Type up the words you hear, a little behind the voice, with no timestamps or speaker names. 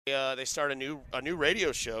They start a new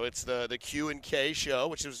radio show. It's the Q and K show,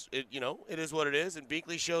 which is it is what it is. And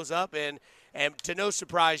Binkley shows up, and to no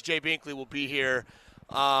surprise, Jay Binkley will be here.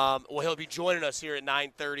 He'll be joining us here at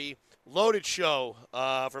 9:30. Loaded show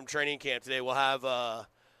from training camp today. We'll have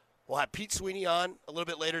Pete Sweeney on a little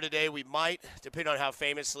bit later today. We might, depending on how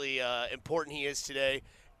famously important he is today.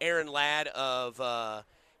 Aaron Ladd of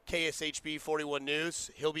KSHB 41 News.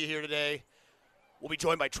 He'll be here today. We'll be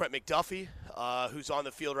joined by Trent McDuffie, who's on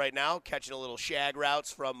the field right now, catching a little shag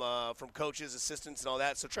routes from coaches, assistants, and all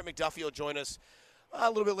that. So Trent McDuffie will join us a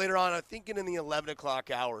little bit later on, I'm thinking in the 11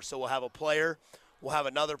 o'clock hour. So we'll have a player. We'll have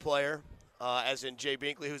another player, as in Jay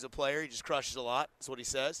Binkley, who's a player. He just crushes a lot, is what he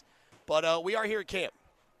says. But we are here at camp.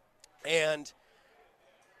 And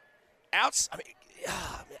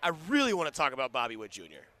I really want to talk about Bobby Witt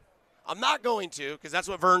Jr. I'm not going to, because that's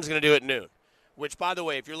what Vern's going to do at noon. Which, by the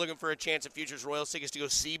way, if you're looking for a chance at Futures Royals tickets to go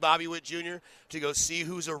see Bobby Witt Jr., to go see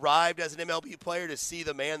who's arrived as an MLB player, to see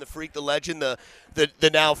the man, the freak, the legend, the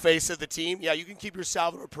now face of the team, yeah, you can keep your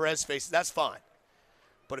Salvador Perez face. That's fine.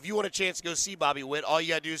 But if you want a chance to go see Bobby Witt, all you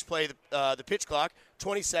got to do is play the pitch clock,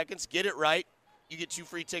 20 seconds, get it right. You get 2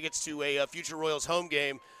 free tickets to a Future Royals home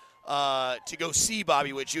game to go see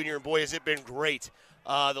Bobby Witt Jr., and boy, has it been great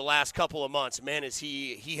the last couple of months. Man, as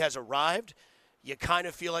he has arrived. You kind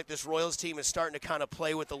of feel like this Royals team is starting to kind of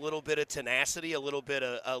play with a little bit of tenacity, a little bit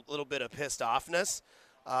of pissed offness.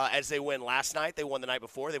 As they win last night, they won the night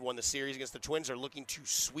before. They won the series against the Twins. They're looking to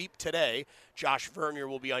sweep today. Josh Vernier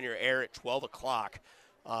will be on your air at 12 o'clock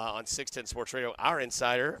on 610 Sports Radio, our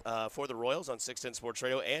insider for the Royals on 610 Sports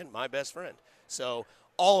Radio, and my best friend. So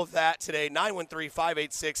all of that today,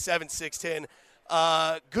 913-586-7610.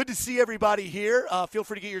 Good to see everybody here. Feel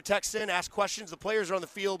free to get your texts in, ask questions. The players are on the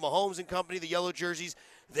field, Mahomes and company, the yellow jerseys.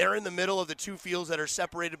 They're in the middle of the two fields that are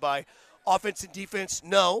separated by offense and defense.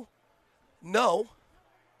 No,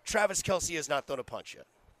 Travis Kelce has not thrown a punch yet.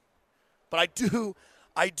 But I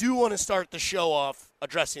do want to start the show off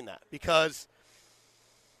addressing that, because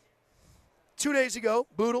 2 days ago,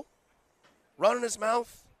 Boodle, running his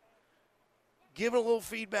mouth, giving a little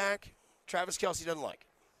feedback, Travis Kelce doesn't like it.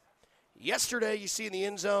 Yesterday, you see in the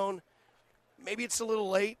end zone, maybe it's a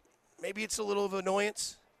little late, maybe it's a little of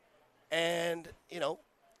annoyance, and,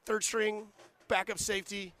 third string, backup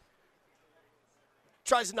safety,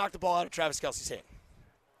 tries to knock the ball out of Travis Kelce's hand.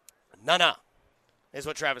 Nah, is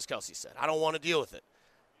what Travis Kelce said. I don't want to deal with it.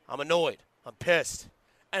 I'm annoyed. I'm pissed.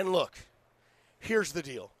 And look, here's the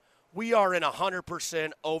deal. We are in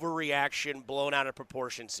 100% overreaction, blown out of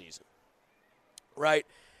proportion season, right?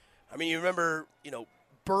 I mean, you remember,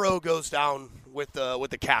 Burrow goes down with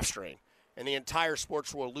the calf strain, and the entire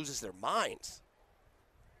sports world loses their minds.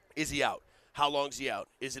 Is he out? How long is he out?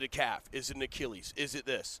 Is it a calf? Is it an Achilles? Is it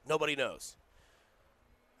this? Nobody knows.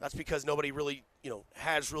 That's because nobody really,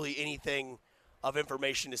 has really anything of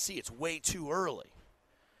information to see. It's way too early.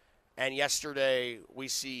 And yesterday we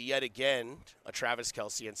see yet again a Travis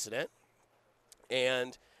Kelce incident.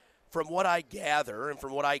 And from what I gather and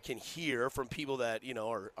from what I can hear from people that,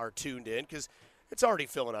 are tuned in, because it's already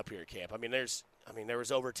filling up here at camp. There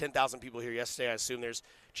was over 10,000 people here yesterday. I assume there's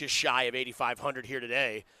just shy of 8,500 here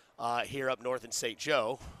today, here up north in St.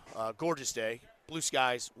 Joe. Gorgeous day, blue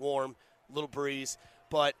skies, warm, little breeze.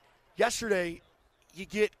 But yesterday, you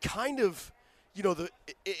get kind of,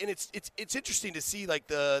 and it's interesting to see like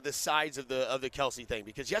the sides of the Kelce thing,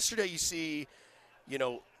 because yesterday you see,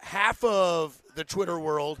 half of the Twitter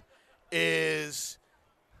world is,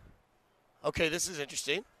 okay, this is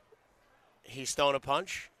interesting. He's throwing a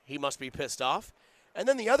punch. He must be pissed off. And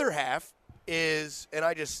then the other half is, and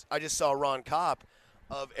I just saw Ron Kopp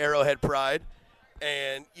of Arrowhead Pride,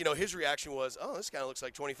 and, his reaction was, oh, this guy looks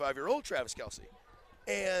like 25-year-old Travis Kelce.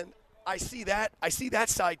 And I see that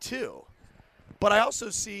side too. But I also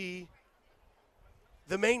see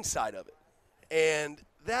the main side of it. And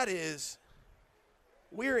that is,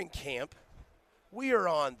 we're in camp. We are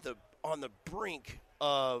on the brink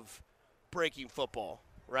of breaking football.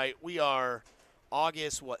 Right, we are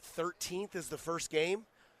August, 13th is the first game.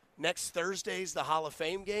 Next Thursday's the Hall of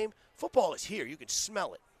Fame game. Football is here. You can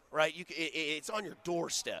smell it, right? It's on your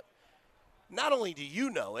doorstep. Not only do you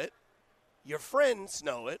know it, your friends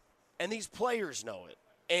know it, and these players know it.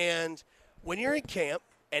 And when you're in camp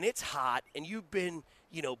and it's hot and you've been,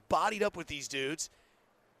 bodied up with these dudes,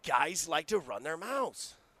 guys like to run their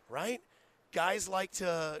mouths, right? Guys like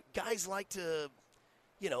to,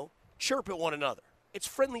 chirp at one another. It's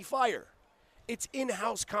friendly fire. It's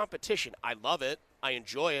in-house competition. I love it. I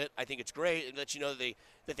enjoy it. I think it's great. It lets you know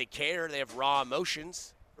that they care. They have raw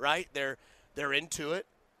emotions, right? They're into it.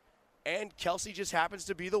 And Kelce just happens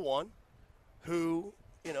to be the one who,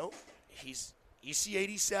 he's You see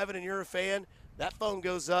 87 and you're a fan, that phone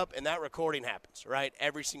goes up and that recording happens, right?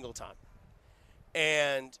 Every single time.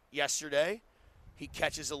 And yesterday, he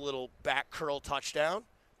catches a little back curl touchdown.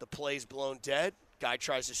 The play's blown dead. Guy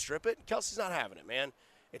tries to strip it. Kelsey's not having it, man.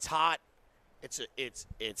 It's hot.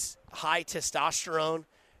 It's high testosterone.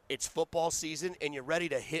 It's football season, and you're ready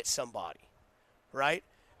to hit somebody, right?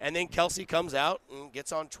 And then Kelsey comes out and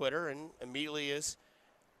gets on Twitter and immediately is,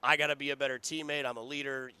 I got to be a better teammate. I'm a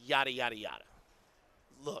leader, yada, yada, yada.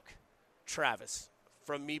 Look, Travis,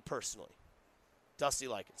 from me personally, Dusty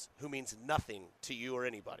Likens, who means nothing to you or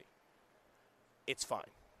anybody, it's fine.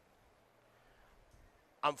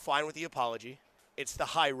 I'm fine with the apology. It's the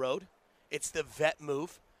high road. It's the vet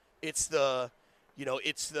move. It's the,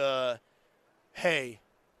 hey,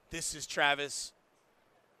 this is Travis.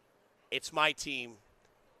 It's my team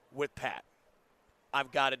with Pat.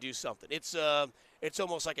 I've got to do something. It's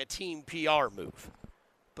almost like a team PR move.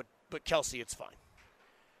 But Kelsey, it's fine.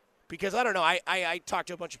 Because I don't know, I talked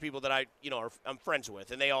to a bunch of people that I'm friends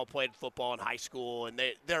with, and they all played football in high school, and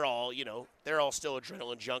they're all still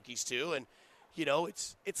adrenaline junkies too. And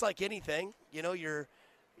it's like anything.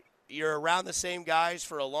 You're around the same guys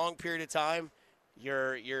for a long period of time.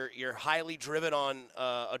 You're highly driven on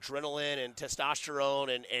adrenaline and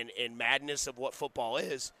testosterone and madness of what football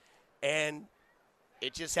is, and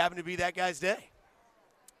it just happened to be that guy's day.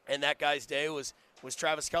 And that guy's day was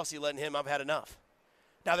Travis Kelce letting him, I've had enough.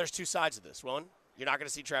 Now, there's two sides of this. One, you're not going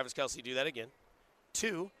to see Travis Kelce do that again.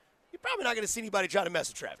 Two, you're probably not going to see anybody try to mess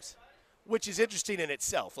with Travis, which is interesting in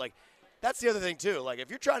itself. Like, that's the other thing, too. Like,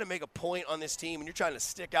 if you're trying to make a point on this team and you're trying to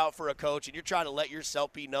stick out for a coach and you're trying to let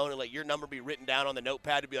yourself be known and let your number be written down on the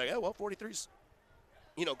notepad to be like, oh, well, 43's,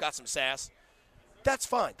 got some sass, that's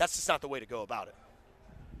fine. That's just not the way to go about it.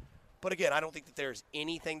 But, again, I don't think that there's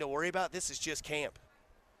anything to worry about. This is just camp.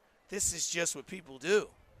 This is just what people do.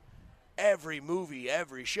 Every movie,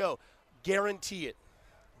 every show. Guarantee it.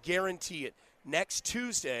 Guarantee it. Next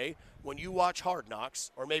Tuesday, when you watch Hard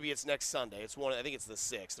Knocks, or maybe it's next Sunday. I think it's the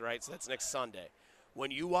 6th, right? So that's next Sunday.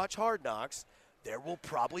 When you watch Hard Knocks, there will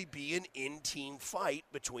probably be an in-team fight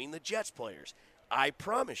between the Jets players. I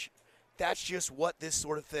promise you. That's just what this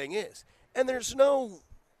sort of thing is. And there's no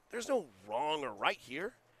wrong or right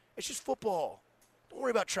here. It's just football. Don't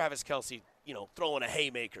worry about Travis Kelce, throwing a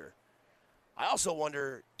haymaker. I also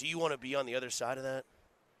wonder, do you want to be on the other side of that?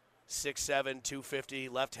 6'7", 250,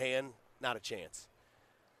 left hand, not a chance.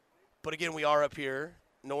 But again, we are up here,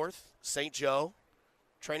 north, St. Joe,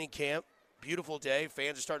 training camp, beautiful day.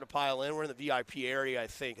 Fans are starting to pile in. We're in the VIP area, I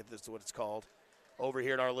think, if this is what it's called, over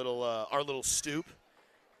here at our little stoop.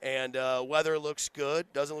 And weather looks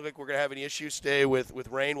good. Doesn't look like we're going to have any issues today with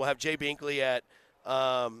rain. We'll have Jay Binkley at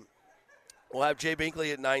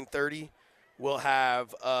 9:30. We'll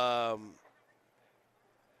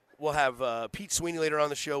have Pete Sweeney later on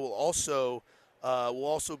the show. We'll also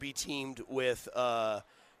be teamed with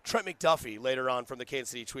Trent McDuffie later on from the Kansas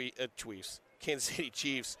City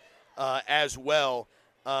Chiefs as well.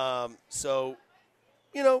 So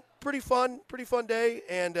pretty fun day,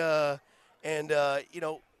 and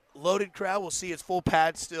loaded crowd. We'll see it's full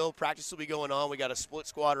pad still. Practice will be going on. We got a split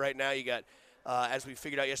squad right now. You got, as we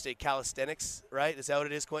figured out yesterday, calisthenics, right? Is that what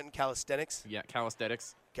it is, Quentin? Calisthenics? Yeah,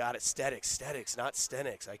 calisthenics. Got it. Statics, not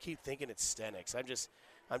stenics. I keep thinking it's stenics.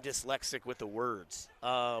 I'm dyslexic with the words.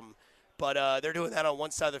 But they're doing that on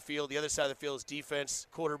one side of the field. The other side of the field is defense.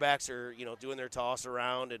 Quarterbacks are, doing their toss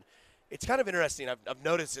around. And it's kind of interesting. I've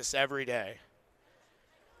noticed this every day.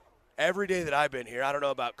 Every day that I've been here, I don't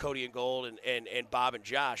know about Cody and Gold and Bob and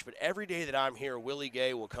Josh, but every day that I'm here, Willie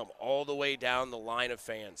Gay will come all the way down the line of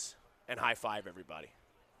fans and high-five everybody.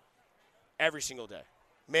 Every single day.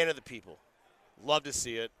 Man of the people. Love to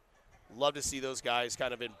see it. Love to see those guys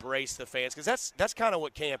kind of embrace the fans, because that's kind of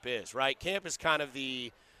what camp is, right? Camp is kind of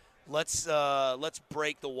the let's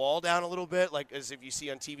break the wall down a little bit, like as if you see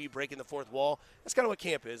on TV breaking the fourth wall. That's kind of what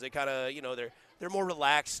camp is. They kind of, they're more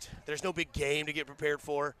relaxed. There's no big game to get prepared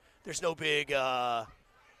for. There's no big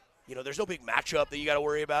there's no big matchup that you got to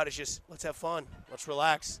worry about. It's just let's have fun, let's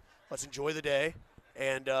relax, let's enjoy the day,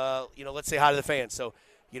 and let's say hi to the fans. So,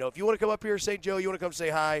 if you want to come up here, St. Joe, you want to come say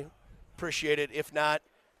hi, appreciate it. If not,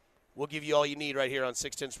 we'll give you all you need right here on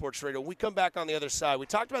 610 Sports Radio. When we come back on the other side, we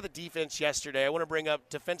talked about the defense yesterday. I want to bring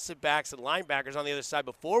up defensive backs and linebackers on the other side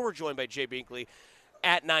before we're joined by Jay Binkley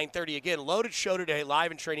at 9:30. Again, loaded show today,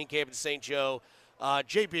 live in training camp in St. Joe.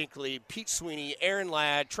 Jay Binkley, Pete Sweeney, Aaron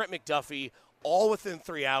Ladd, Trent McDuffie, all within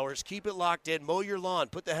 3 hours. Keep it locked in. Mow your lawn.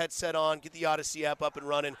 Put the headset on. Get the Odyssey app up and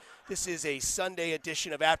running. This is a Sunday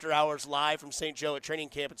edition of After Hours live from St. Joe at training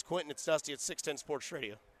camp. It's Quentin. It's Dusty at 610 Sports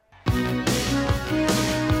Radio.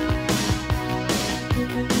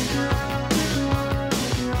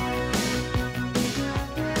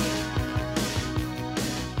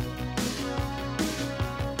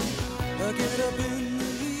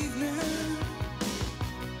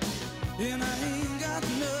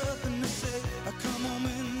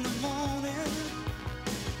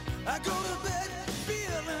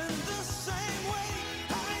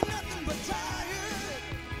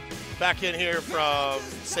 Back in here from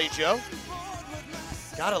St. Joe.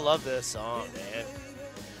 Gotta love this song, man.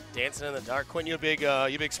 Dancing in the Dark. Quinn, you a big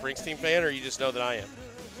Springsteen fan, or you just know that I am?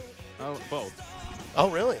 Oh, both. Oh,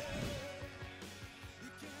 really?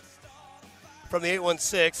 From the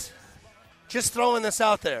 816, just throwing this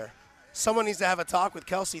out there. Someone needs to have a talk with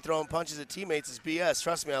Kelsey. Throwing punches at teammates is BS.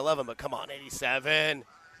 Trust me, I love him, but come on, 87.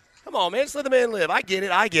 Come on, man. Just let the man live. I get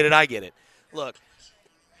it. Look,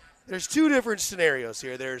 there's two different scenarios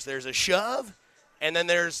here. There's a shove, and then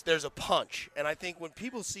there's a punch. And I think when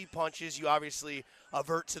people see punches, you obviously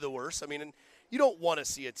avert to the worst. I mean, and you don't want to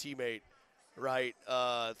see a teammate, right,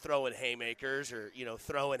 throwing haymakers or,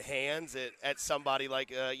 throwing hands at somebody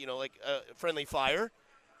like friendly fire.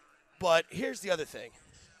 But here's the other thing.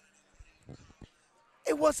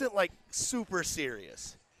 It wasn't, super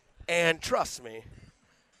serious. And trust me,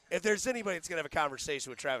 if there's anybody that's going to have a conversation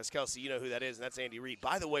with Travis Kelce, you know who that is, and that's Andy Reid.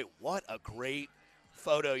 By the way, what a great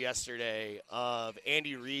photo yesterday of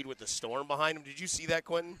Andy Reid with the storm behind him. Did you see that,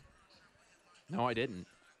 Quentin? No, I didn't.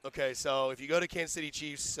 Okay, so if you go to Kansas City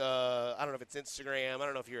Chiefs, I don't know if it's Instagram. I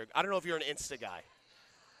don't know if you're an Insta guy,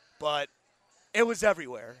 but it was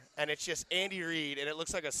everywhere, and it's just Andy Reid, and it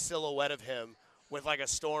looks like a silhouette of him with a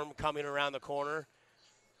storm coming around the corner.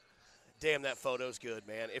 Damn, that photo's good,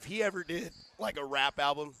 man. If he ever did, a rap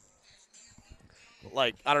album,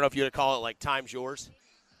 I don't know if you'd call it, Time's Yours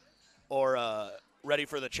or Ready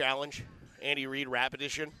for the Challenge, Andy Reid Rap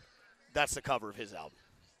Edition, that's the cover of his album.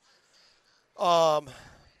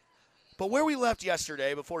 But where we left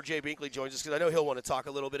yesterday, before Jay Binkley joins us, because I know he'll want to talk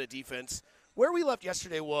a little bit of defense, where we left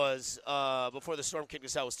yesterday was, before the storm kicked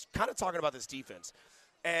us out, was kind of talking about this defense.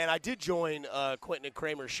 And I did join Quentin and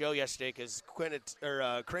Kramer's show yesterday because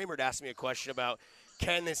Kramer had asked me a question about,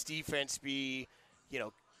 can this defense be,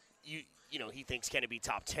 he thinks, can it be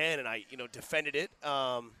top 10? And I, defended it.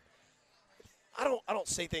 I don't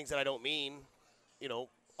say things that I don't mean,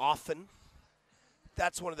 often.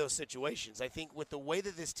 That's one of those situations. I think with the way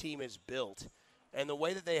that this team is built and the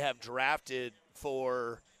way that they have drafted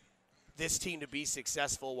for this team to be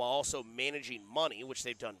successful while also managing money, which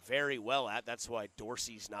they've done very well at. That's why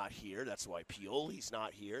Dorsey's not here. That's why Pioli's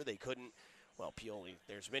not here. They couldn't, Pioli,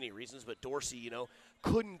 there's many reasons, but Dorsey,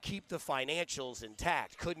 couldn't keep the financials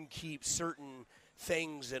intact, couldn't keep certain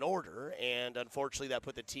things in order, and unfortunately that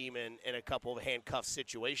put the team in a couple of handcuff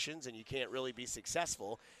situations, and you can't really be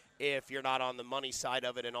successful if you're not on the money side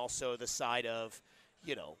of it and also the side of,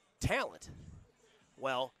 talent.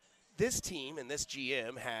 Well, this team and this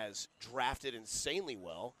GM has drafted insanely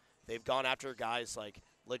well. They've gone after guys like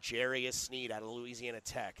L'Jarius Sneed out of Louisiana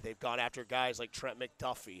Tech. They've gone after guys like Trent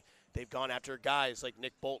McDuffie. They've gone after guys like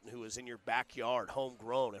Nick Bolton, who was in your backyard,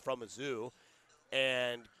 homegrown and from Mizzou,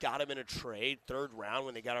 and got him in a trade, third round,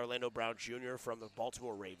 when they got Orlando Brown Jr. from the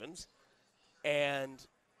Baltimore Ravens. And,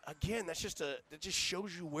 again, that just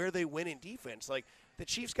shows you where they win in defense. The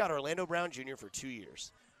Chiefs got Orlando Brown Jr. for 2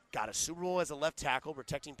 years. Got a Super Bowl as a left tackle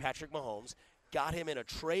protecting Patrick Mahomes, got him in a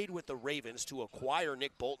trade with the Ravens to acquire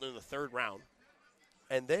Nick Bolton in the third round,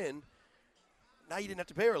 and then now you didn't have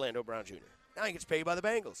to pay Orlando Brown Jr. Now he gets paid by the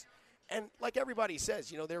Bengals. And like everybody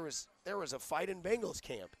says, there was a fight in Bengals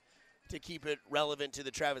camp to keep it relevant to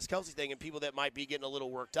the Travis Kelce thing, and people that might be getting a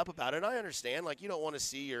little worked up about it. And I understand, you don't want to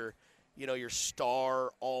see your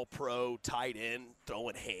star all-pro tight end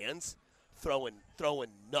throwing hands, throwing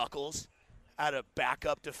knuckles at a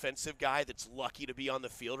backup defensive guy that's lucky to be on the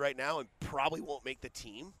field right now and probably won't make the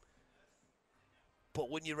team.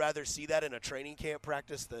 But wouldn't you rather see that in a training camp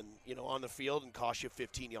practice than, on the field and cost you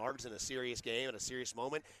 15 yards in a serious game at a serious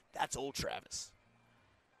moment? That's old Travis.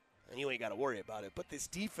 And you ain't got to worry about it. But this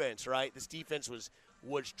defense, right? This defense was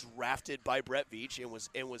drafted by Brett Veach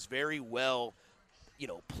and was very well,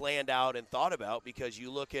 planned out and thought about, because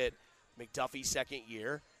you look at McDuffie second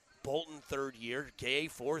year, Bolton third year, Gay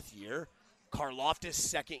fourth year, Karlaftis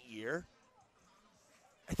second year.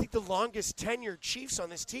 I think the longest tenured Chiefs on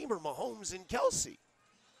this team are Mahomes and Kelce.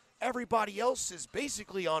 Everybody else is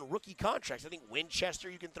basically on rookie contracts. I think Winchester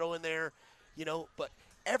you can throw in there, but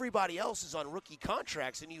everybody else is on rookie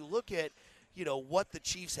contracts. And you look at, what the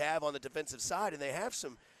Chiefs have on the defensive side, and they have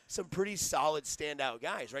some pretty solid standout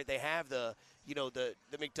guys, right? They have the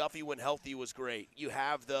McDuffie when healthy was great. You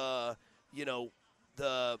have the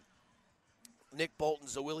Nick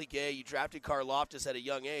Bolton's, the Willie Gay. You drafted Karlaftis at a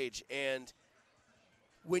young age. And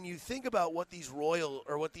when you think about what these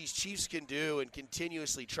Chiefs can do and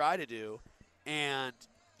continuously try to do, and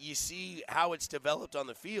you see how it's developed on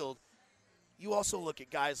the field, you also look at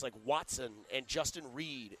guys like Watson and Justin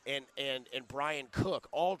Reed and Brian Cook,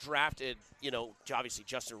 all drafted, obviously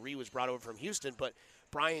Justin Reed was brought over from Houston, but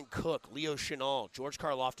Brian Cook, Leo Chenal, George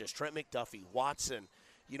Karlaftis, Trent McDuffie, Watson,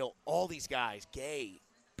 all these guys, Gay,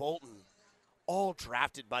 Bolton, all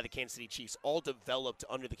drafted by the Kansas City Chiefs, all developed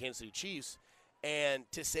under the Kansas City Chiefs. And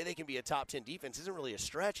to say they can be a top 10 defense isn't really a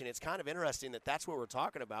stretch, and it's kind of interesting that that's what we're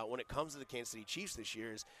talking about when it comes to the Kansas City Chiefs this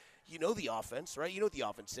year is the offense, right? You know what the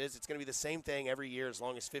offense is. It's going to be the same thing every year as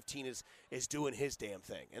long as 15 is doing his damn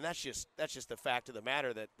thing. And that's just the fact of the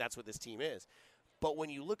matter that that's what this team is. But when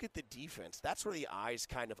you look at the defense, that's where the eyes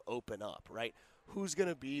kind of open up, right? Who's going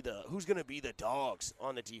to be the dogs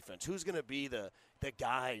on the defense? Who's going to be the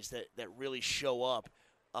guys that really show up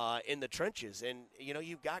in the trenches? And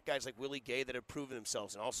you've got guys like Willie Gay that have proven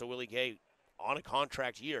themselves, and also Willie Gay on a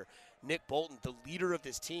contract year. Nick Bolton, the leader of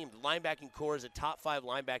this team, the linebacking core is a top 5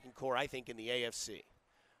 linebacking core, I think, in the AFC.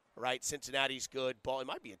 Right? Cincinnati's good. It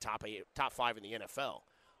might be a top 5 in the NFL.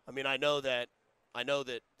 I mean, I know that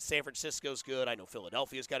San Francisco's good. I know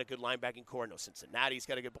Philadelphia's got a good linebacking core. I know Cincinnati's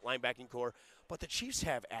got a good linebacking core. But the Chiefs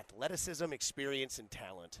have athleticism, experience, and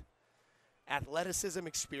talent. Athleticism,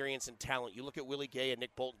 experience, and talent. You look at Willie Gay and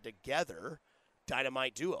Nick Bolton together,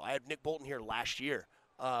 dynamite duo. I had Nick Bolton here last year.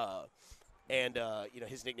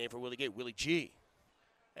 His nickname for Willie Gay, Willie G.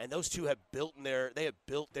 And those two have built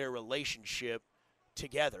their relationship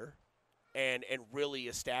together and really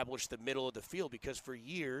established the middle of the field, because for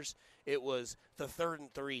years it was the 3rd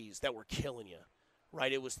and 3s that were killing you,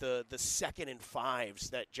 right? It was the 2nd and 5s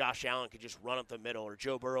that Josh Allen could just run up the middle, or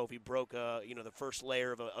Joe Burrow, if he broke the first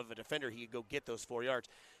layer of a defender, he could go get those 4 yards.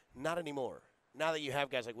 Not anymore. Now that you have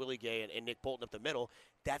guys like Willie Gay and Nick Bolton up the middle,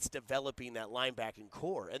 that's developing that linebacking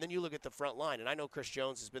core. And then you look at the front line, and I know Chris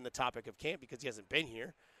Jones has been the topic of camp because he hasn't been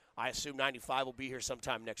here. I assume 95 will be here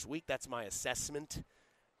sometime next week. That's my assessment.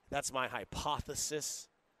 That's my hypothesis.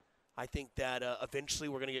 I think that eventually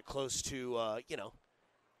we're going to get close to,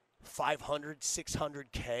 500,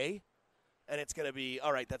 600K, and it's going to be,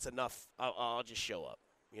 all right, that's enough. I'll just show up.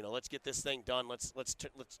 Let's get this thing done. Let's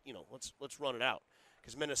run it out.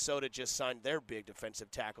 Because Minnesota just signed their big defensive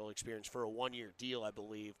tackle experience for a 1-year deal, I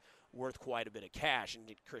believe, worth quite a bit of cash. And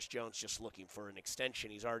Chris Jones just looking for an extension.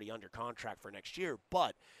 He's already under contract for next year.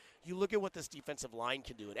 But you look at what this defensive line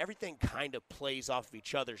can do, and everything kind of plays off of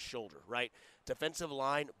each other's shoulder, right? Defensive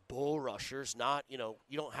line, bull rushers, not, you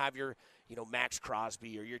don't have your, Max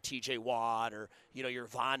Crosby or your TJ Watt or, your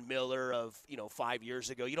Von Miller of, 5 years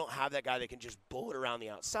ago. You don't have that guy that can just bullet around the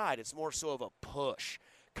outside. It's more so of a push.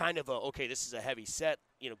 Kind of okay, this is a heavy set,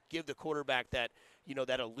 give the quarterback that,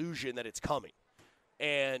 that illusion that it's coming.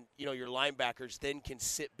 And, your linebackers then can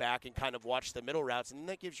sit back and kind of watch the middle routes, and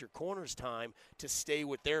that gives your corners time to stay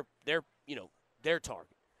with their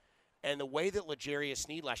target. And the way that L'Jarius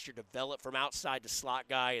Sneed last year developed from outside to slot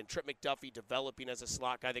guy, and Trip McDuffie developing as a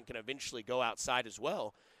slot guy that can eventually go outside as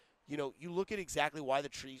well, you look at exactly why the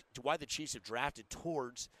Chiefs have drafted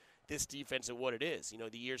towards this defense and what it is.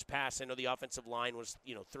 The years past, I know the offensive line was,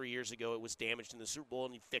 3 years ago, it was damaged in the Super Bowl,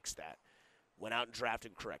 and he fixed that. Went out and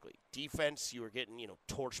drafted correctly. Defense, you were getting,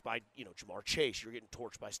 torched by, Jamar Chase. You were getting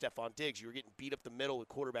torched by Stephon Diggs. You were getting beat up the middle with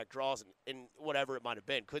quarterback draws and whatever it might have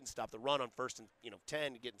been. Couldn't stop the run on 1st and,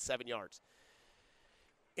 10, getting 7 yards.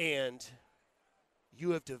 And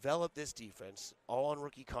you have developed this defense all on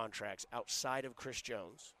rookie contracts outside of Chris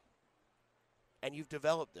Jones. And you've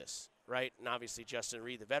developed this, right? And obviously Justin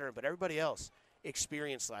Reed, the veteran, but everybody else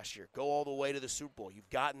experienced last year. Go all the way to the Super Bowl. You've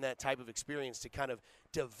gotten that type of experience to kind of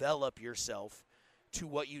develop yourself to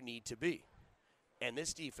what you need to be. And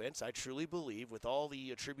this defense, I truly believe, with all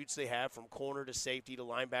the attributes they have from corner to safety to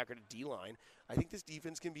linebacker to D-line, I think this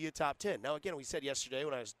defense can be a top 10. Now, again, we said yesterday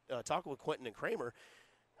when I was talking with Quentin and Kramer,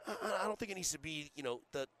 I don't think it needs to be,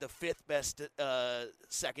 the 5th best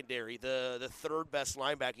secondary, the 3rd best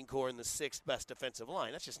linebacking core, and the 6th best defensive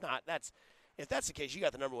line. That's just not – if that's the case, you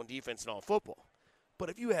got the number 1 defense in all football. But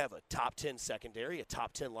if you have a top 10 secondary, a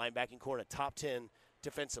top 10 linebacking core, and a top 10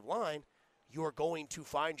 defensive line, you're going to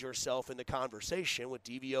find yourself in the conversation with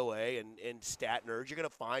DVOA and Stat Nerds. You're going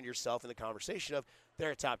to find yourself in the conversation of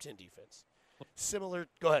they're a top 10 defense. Similar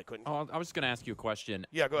 – go ahead, Quentin. Oh, I was just going to ask you a question.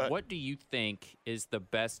 Yeah, go ahead. What do you think is the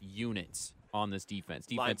best units on this defense?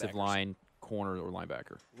 Defensive line, corner, or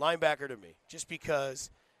linebacker? Linebacker to me, just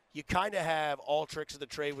because you kind of have all tricks of the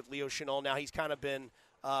trade with Leo Chenal. Now he's kind of been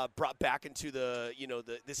brought back into the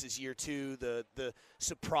this is year 2, the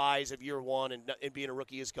surprise of year 1 and being a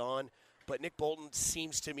rookie is gone. But Nick Bolton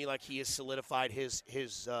seems to me like he has solidified his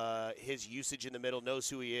usage in the middle, knows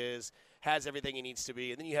who he is, has everything he needs to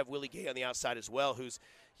be. And then you have Willie Gay on the outside as well, who's,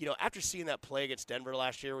 after seeing that play against Denver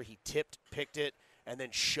last year where he picked it, and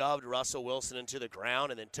then shoved Russell Wilson into the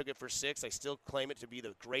ground and then took it for 6, I still claim it to be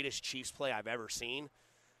the greatest Chiefs play I've ever seen.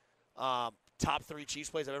 top 3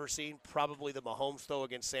 Chiefs plays I've ever seen. Probably the Mahomes throw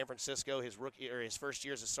against San Francisco, his first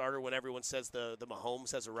year as a starter when everyone says the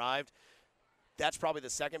Mahomes has arrived. That's probably the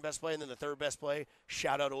second best play. And then the third best play,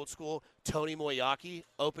 shout out old school, Tony Moyaki,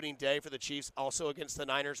 opening day for the Chiefs, also against the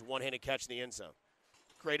Niners, one-handed catch in the end zone.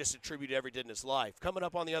 Greatest attribute he ever did in his life. Coming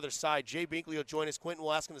up on the other side, Jay Binkley will join us. Quentin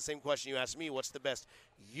will ask him the same question you asked me. What's the best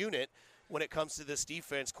unit when it comes to this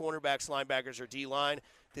defense, cornerbacks, linebackers, or D-line?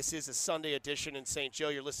 This is a Sunday edition in St. Joe.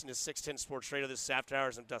 You're listening to 610 Sports Radio. This is After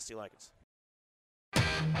Hours. I'm Dusty Likens.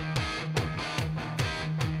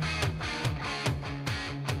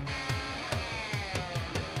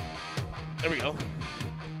 There we go.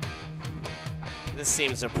 This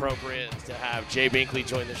seems appropriate to have Jay Binkley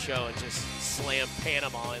join the show and just slam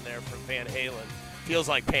Panama in there from Van Halen. Feels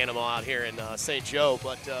like Panama out here in St. Joe,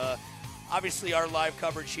 but obviously our live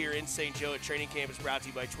coverage here in St. Joe at training camp is brought to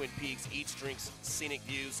you by Twin Peaks Eats, Drinks, Scenic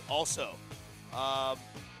Views. Also,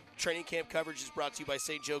 training camp coverage is brought to you by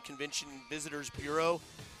St. Joe Convention Visitors Bureau.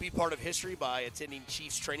 Be part of history by attending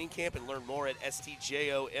Chiefs training camp and learn more at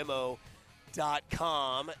stjomo.com.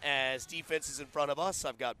 As defense is in front of us,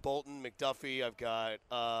 I've got Bolton, McDuffie, I've got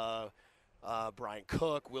Brian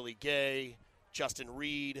Cook, Willie Gay, Justin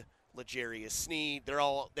Reed, L'Jarius Sneed.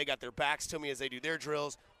 They got their backs to me as they do their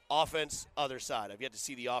drills. Offense, other side. I've yet to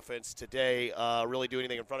see the offense today really do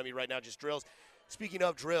anything in front of me right now, just drills. Speaking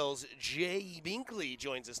of drills, Jay Binkley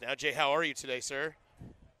joins us now. Jay, how are you today, sir?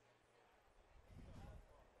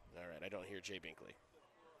 All right, I don't hear Jay Binkley.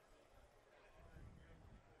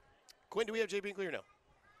 Quinn, do we have Jay Binkley or no?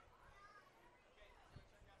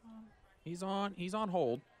 He's on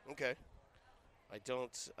hold. Okay. I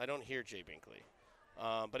don't hear Jay Binkley.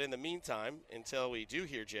 But in the meantime, until we do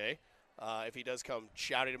hear Jay, if he does come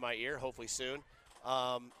shouting in my ear, hopefully soon,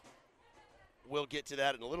 we'll get to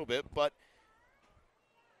that in a little bit. But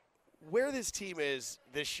where this team is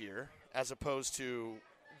this year, as opposed to,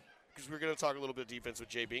 because we're going to talk a little bit of defense with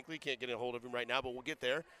Jay Binkley. Can't get a hold of him right now, but we'll get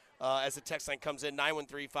there. As the text line comes in,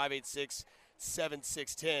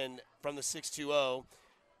 913-586-7610 from the 620.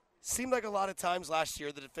 Seemed like a lot of times last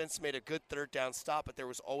year the defense made a good third down stop, but there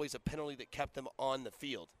was always a penalty that kept them on the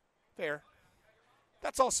field. Fair.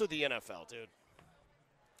 That's also the NFL, dude.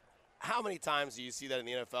 How many times do you see that in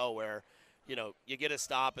the NFL where, you get a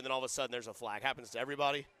stop and then all of a sudden there's a flag? Happens to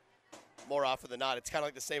everybody. More often than not. It's kind of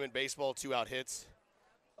like the same in baseball, 2-out hits.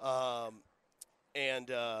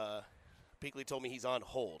 Binkley told me he's on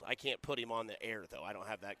hold. I can't put him on the air, though. I don't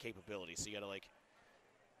have that capability, so you got to,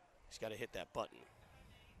 just got to hit that button.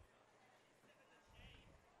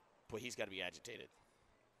 Boy, he's got to be agitated.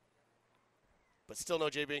 But still no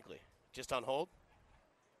Jay Binkley. Just on hold?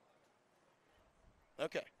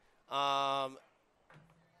 Okay.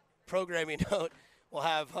 Programming note, we'll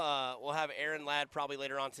have Aaron Ladd probably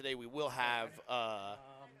later on today. We will have I've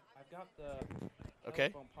got the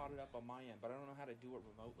telephone potted up on my end, but I don't know how to do it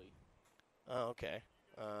remotely. Oh, okay.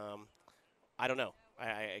 I don't know.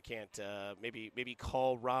 I can't. Maybe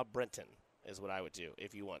call Rob Brenton is what I would do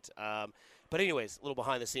if you want. But anyways, a little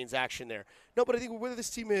behind-the-scenes action there. No, but I think where this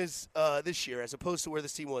team is this year as opposed to where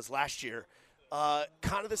this team was last year,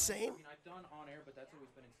 kind of the same. I mean, I've done on air, but that's always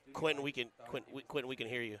been in studio. Quentin, we can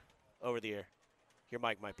hear you over the air. Your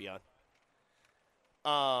mic might be on.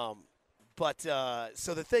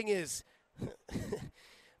 So the thing is,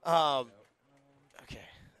 okay.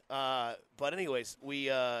 But anyways, we,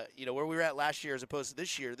 where we were at last year as opposed to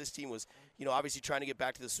this year, this team was, obviously trying to get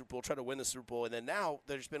back to the Super Bowl, trying to win the Super Bowl. And then now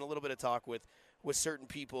there's been a little bit of talk with certain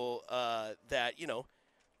people that,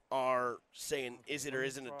 are saying, is it or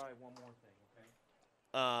isn't it? Try one more thing,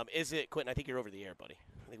 okay? Is it, Quentin, I think you're over the air, buddy.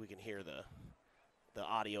 I think we can hear the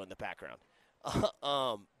audio in the background.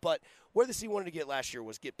 But where the team wanted to get last year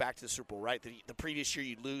was get back to the Super Bowl, right? The previous year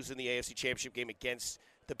you'd lose in the AFC Championship game against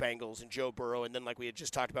the Bengals and Joe Burrow, and then like we had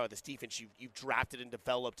just talked about with this defense, you've drafted and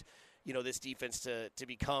developed, this defense to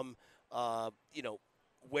become,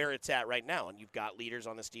 where it's at right now. And you've got leaders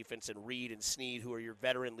on this defense and Reed and Sneed, who are your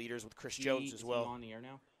veteran leaders with Chris Jones as well. Is he on the air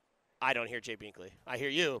now? I don't hear Jay Binkley. I hear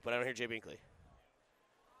you, but I don't hear Jay Binkley.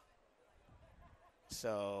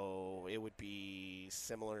 So it would be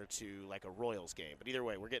similar to like a Royals game. But either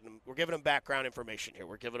way, we're giving them background information here.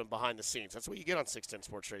 We're giving them behind the scenes. That's what you get on 610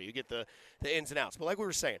 Sports Radio. You get the ins and outs. But like we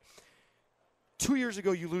were saying, 2 years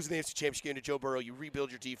ago you lose in the AFC Championship game to Joe Burrow. You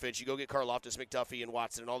rebuild your defense. You go get Karlaftis, McDuffie, and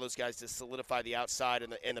Watson and all those guys to solidify the outside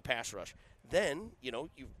and the pass rush. Then, you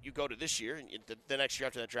go to this year, and the next year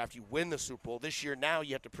after that draft, you win the Super Bowl. This year now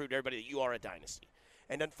you have to prove to everybody that you are a dynasty.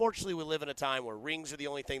 And unfortunately, we live in a time where rings are the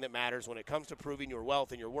only thing that matters when it comes to proving your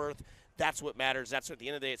wealth and your worth. That's what matters. That's what, at the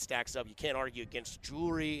end of the day, it stacks up. You can't argue against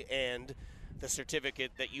jewelry and the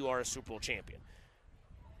certificate that you are a Super Bowl champion.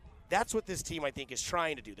 that's what this team, I think, is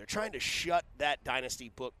trying to do. They're trying to shut that dynasty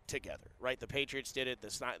book together, right? The Patriots did it.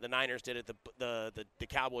 The Niners did it. The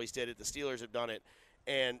Cowboys did it. The Steelers have done it.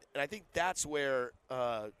 And I think that's where,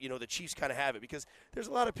 the Chiefs kind of have it, because there's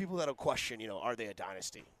a lot of people that will question, are they a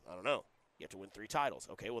dynasty? I don't know. You have to win 3 titles.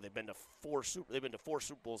 Okay, well, they've been to 4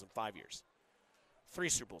 Super Bowls in 5 years. 3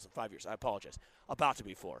 Super Bowls in 5 years. I apologize. About to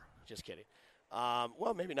be 4. Just kidding.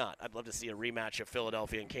 Well, maybe not. I'd love to see a rematch of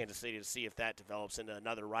Philadelphia and Kansas City to see if that develops into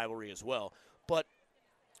another rivalry as well. But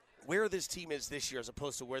where this team is this year as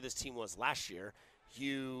opposed to where this team was last year,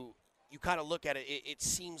 you kind of look at it, it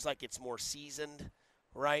seems like it's more seasoned,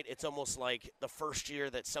 right? It's almost like the first year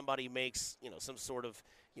that somebody makes, some sort of,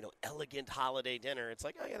 elegant holiday dinner. It's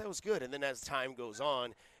like, oh, yeah, that was good. And then as time goes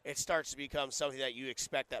on, it starts to become something that you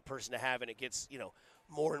expect that person to have, and it gets,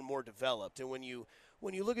 more and more developed. And when you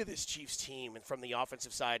look at this Chiefs team, and from the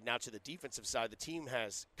offensive side now to the defensive side, the team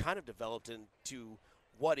has kind of developed into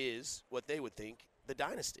what they would think, the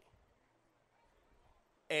dynasty.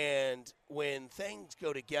 And when things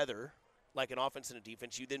go together, like an offense and a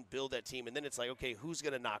defense, you then build that team, and then it's like, okay, who's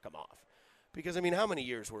going to knock them off? Because, how many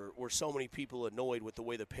years were so many people annoyed with the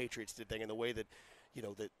way the Patriots did things and the way that,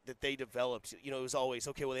 that they developed? It was always,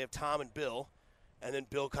 okay, well, they have Tom and Bill, and then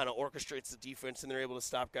Bill kind of orchestrates the defense, and they're able to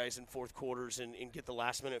stop guys in fourth quarters and get the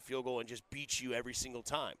last-minute field goal and just beat you every single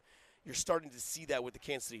time. You're starting to see that with the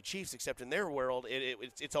Kansas City Chiefs, except in their world,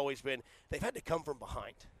 it's always been they've had to come from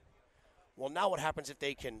behind. Well, now what happens if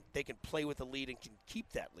they can play with the lead and can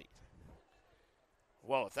keep that lead?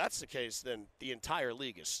 Well, if that's the case, then the entire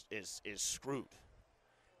league is screwed.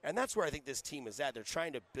 And that's where I think this team is at. They're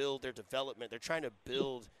trying to build their development. They're trying to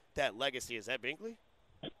build that legacy. Is that Binkley?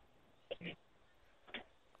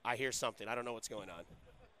 I hear something. I don't know what's going on.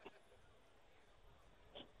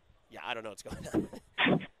 Yeah, I don't know what's going on.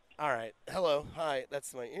 All right. Hello. Hi.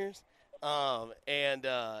 That's my ears. And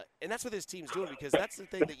that's what this team's doing, because that's the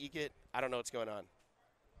thing that you get. I don't know what's going on.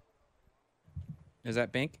 Is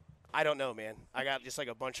that Bink? I don't know, man. I got just like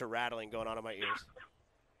a bunch of rattling going on in my ears.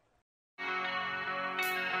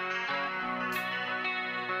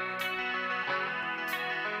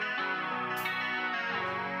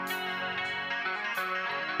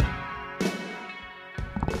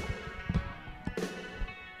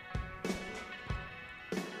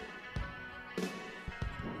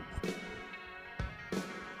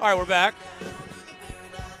 All right, we're back.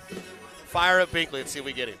 Fire up Binkley and see if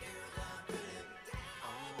we get him.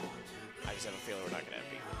 I just have a feeling we're not going to have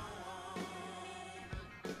Binkley.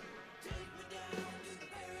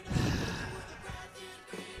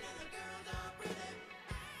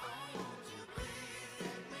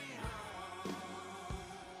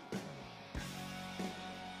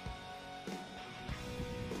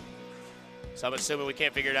 So I'm assuming we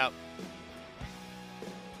can't figure it out.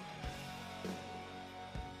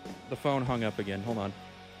 The phone hung up again. Hold on.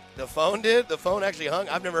 The phone did? The phone actually hung?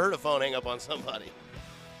 I've never heard a phone hang up on somebody.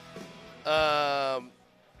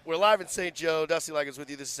 We're live in St. Joe. Dusty Liggins with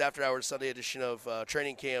you. This is After Hours Sunday edition of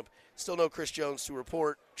training camp. Still no Chris Jones to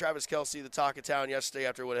report. Travis Kelce, the talk of town yesterday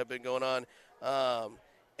after what had been going on.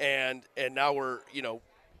 And now we're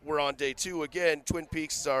on day 2 again. Twin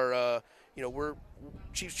Peaks is our, we're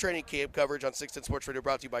Chiefs training camp coverage on 610 Sports Radio,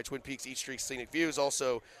 brought to you by Twin Peaks East Street Scenic Views.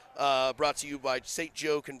 Also brought to you by St.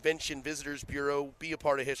 Joe Convention Visitors Bureau. Be a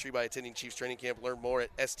part of history by attending Chiefs training camp. Learn more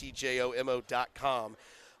at stjomo.com.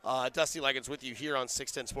 Dusty Liggins with you here on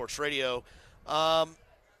 610 Sports Radio.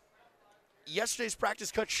 Yesterday's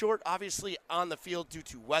practice cut short, obviously on the field due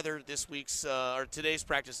to weather. Today's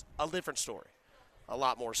practice, a different story. A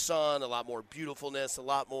lot more sun, a lot more beautifulness, a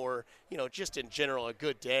lot more, just in general, a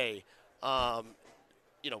good day.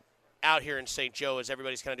 Out here in St. Joe as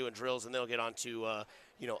everybody's kind of doing drills, and they'll get on to,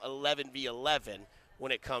 11v11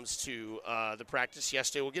 when it comes to the practice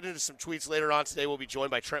yesterday. We'll get into some tweets later on today. We'll be joined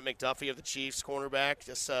by Trent McDuffie of the Chiefs, cornerback,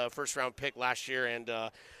 just first-round pick last year, and,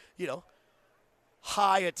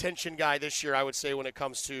 high attention guy this year, I would say, when it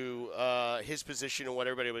comes to his position and what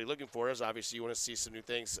everybody will be looking for. Is obviously you want to see some new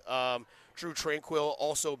things. Drew Tranquill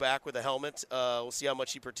also back with a helmet. We'll see how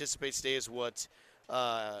much he participates today, is what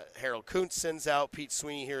Harold Kuntz sends out. Pete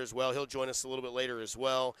Sweeney here as well. He'll join us a little bit later as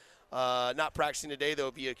well. Not practicing today, though,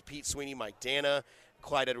 it'll be Pete Sweeney, Mike Dana,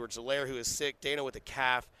 Clyde Edwards-Helaire, who is sick, Dana with a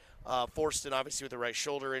calf, Forston obviously with a right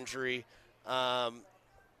shoulder injury.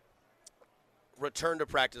 Return to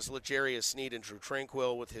practice, L'Jarius Sneed and Drew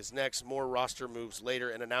Tranquill with his next. More roster moves later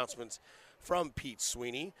and announcements from Pete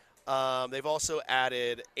Sweeney. They've also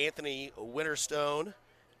added Anthony Winterstone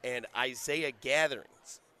and Isaiah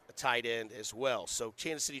Gatherings, a tight end as well. So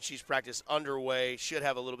Kansas City Chiefs practice underway. Should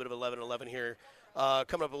have a little bit of 11-11 here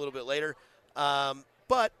coming up a little bit later.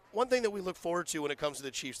 But one thing that we look forward to when it comes to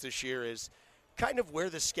the Chiefs this year is kind of where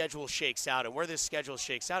the schedule shakes out. And where this schedule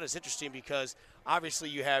shakes out is interesting because obviously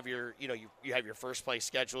you have your, you have your first place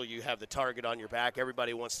schedule, you have the target on your back,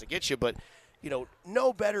 everybody wants to get you, but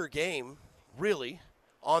no better game really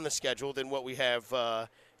on the schedule than what we have,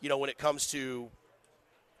 when it comes to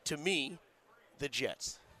me, the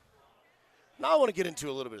Jets. Now I want to get into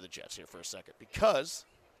a little bit of the Jets here for a second because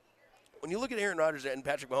when you look at Aaron Rodgers and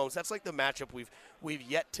Patrick Mahomes, that's like the matchup we've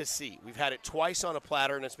yet to see. We've had it twice on a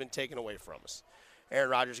platter, and it's been taken away from us.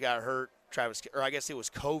 Aaron Rodgers got hurt. I guess it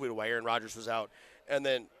was COVID while Aaron Rodgers was out. And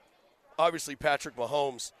then, obviously, Patrick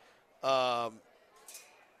Mahomes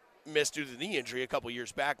missed due to the knee injury a couple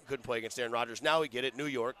years back and couldn't play against Aaron Rodgers. Now we get it. New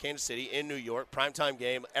York, Kansas City, in New York, primetime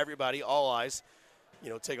game. Everybody, all eyes.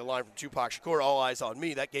 Take a line from Tupac Shakur, all eyes on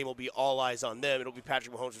me. That game will be all eyes on them. It'll be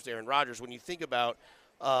Patrick Mahomes versus Aaron Rodgers. When you think about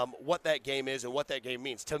what that game is and what that game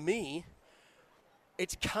means. To me,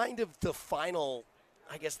 it's kind of the final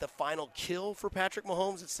kill for Patrick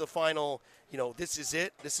Mahomes. It's the final, this is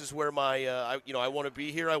it. This is where my, I want to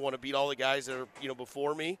be here. I want to beat all the guys that are,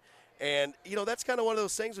 before me. And, that's kind of one of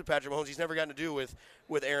those things with Patrick Mahomes he's never gotten to do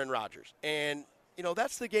with Aaron Rodgers. And,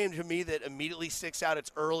 that's the game to me that immediately sticks out.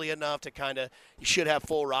 It's early enough to you should have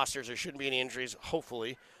full rosters. There shouldn't be any injuries,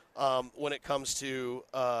 hopefully, when it comes to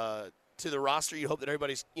the roster. You hope that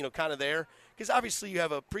everybody's, kind of there. Because obviously you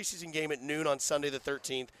have a preseason game at noon on Sunday the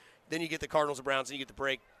 13th. Then you get the Cardinals and Browns, and you get the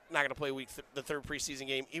break. Not going to play the third preseason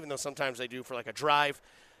game, even though sometimes they do for like a drive.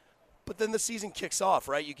 But then the season kicks off,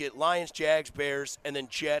 right? You get Lions, Jags, Bears, and then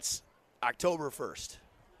Jets October 1st,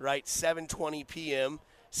 right? 7:20 p.m.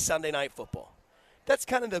 Sunday Night Football. That's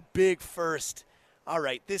kind of the big first, all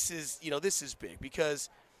right, this is big because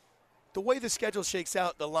 – the way the schedule shakes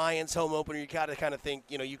out, the Lions home opener, you got to kind of think,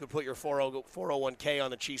 you could put your 401k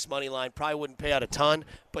on the Chiefs money line. Probably wouldn't pay out a ton,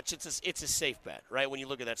 but it's a safe bet, right, when you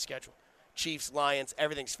look at that schedule. Chiefs, Lions,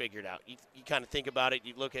 everything's figured out. You kind of think about it.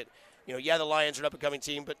 You look at, the Lions are an up-and-coming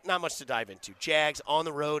team, but not much to dive into. Jags on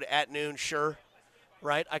the road at noon, sure,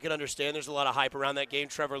 right? I can understand there's a lot of hype around that game.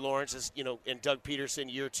 Trevor Lawrence is, and Doug Peterson,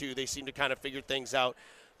 year two, they seem to kind of figure things out.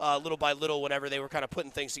 Little by little, whenever they were kind of putting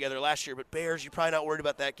things together last year. But Bears, you're probably not worried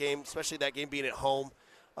about that game, especially that game being at home.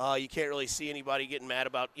 You can't really see anybody getting mad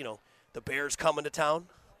about, the Bears coming to town.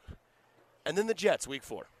 And then the Jets, week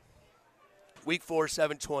 4. Week 4,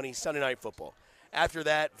 7:20, Sunday Night Football. After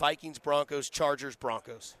that, Vikings, Broncos, Chargers,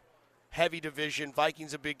 Broncos. Heavy division.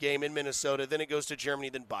 Vikings a big game in Minnesota. Then it goes to Germany,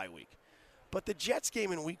 then bye week. But the Jets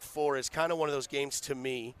game in week 4 is kind of one of those games to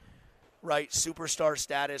me, right, superstar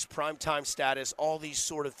status, primetime status, all these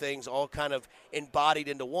sort of things all kind of embodied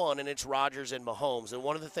into one, and it's Rodgers and Mahomes. And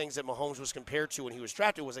one of the things that Mahomes was compared to when he was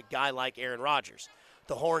drafted was a guy like Aaron Rodgers.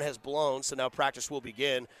 The horn has blown, so now practice will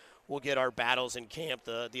begin. We'll get our battles in camp,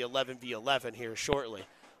 the 11v11 here shortly.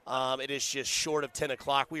 It is just short of 10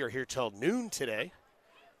 o'clock. We are here till noon today.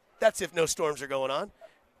 That's if no storms are going on.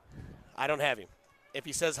 I don't have him. If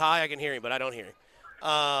he says hi, I can hear him, but I don't hear him.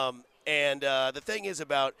 The thing is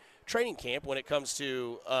about training camp when it comes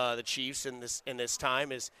to the Chiefs in this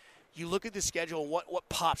time is you look at the schedule and what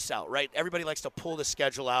pops out, right? Everybody likes to pull the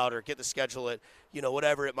schedule out or get the schedule at,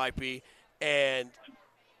 whatever it might be. And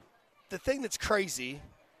the thing that's crazy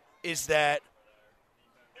is that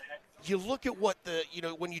you look at what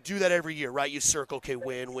when you do that every year, right? You circle, okay,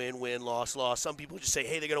 win, loss. Some people just say,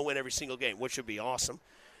 hey, they're going to win every single game, which would be awesome.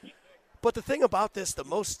 But the thing about this, the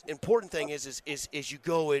most important thing is you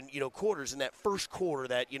go in, quarters. In that first quarter,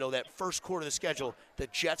 that first quarter of the schedule, the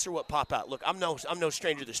Jets are what pop out. Look, I'm no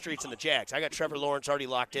stranger to the streets and the Jags. I got Trevor Lawrence already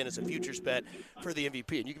locked in as a futures bet for the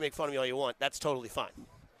MVP, and you can make fun of me all you want. That's totally fine.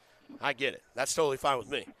 I get it. That's totally fine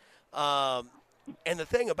with me. And the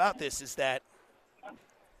thing about this is that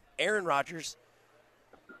Aaron Rodgers,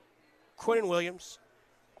 Quinnen Williams,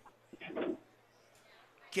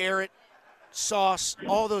 Garrett, Sauce,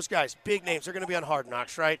 all those guys, big names. They're going to be on Hard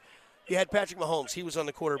Knocks, right? You had Patrick Mahomes. He was on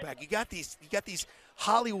the quarterback. You got these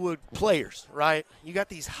Hollywood players, right? You got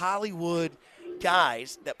these Hollywood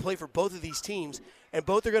guys that play for both of these teams, and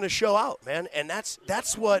both are going to show out, man. And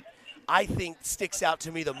that's what I think sticks out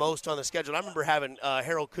to me the most on the schedule. I remember having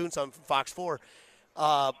Harold Kuntz on from Fox 4.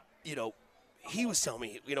 He was telling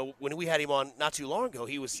me, when we had him on not too long ago,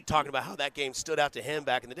 he was talking about how that game stood out to him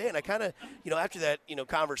back in the day. And I kind of, after that,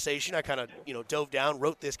 conversation, I kind of, dove down,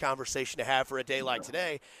 wrote this conversation to have for a day like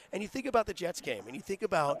today. And you think about the Jets game, and you think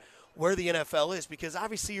about where the NFL is, because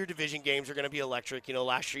obviously your division games are going to be electric.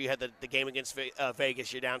 Last year you had the game against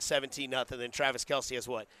Vegas. You're down 17-0. Then Travis Kelce has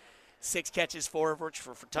 6 catches, 4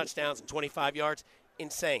 for touchdowns and 25 yards.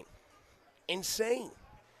 Insane.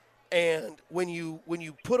 And when you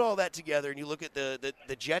put all that together and you look at the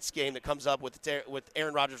Jets game that comes up with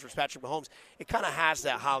Aaron Rodgers versus Patrick Mahomes, it kind of has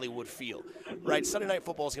that Hollywood feel, right? Sunday Night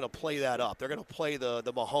Football is going to play that up. They're going to play the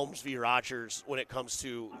Mahomes v. Rodgers when it comes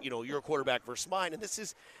to your quarterback versus mine. And this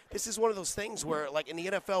is one of those things where, like in the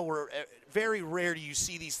NFL, where very rare do you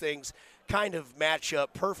see these things kind of match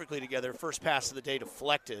up perfectly together. First pass of the day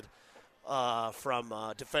deflected from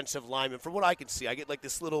defensive lineman. From what I can see, I get like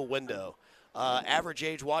this little window. Average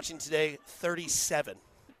age watching today, 37,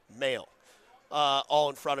 male. All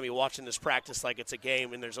in front of me watching this practice like it's a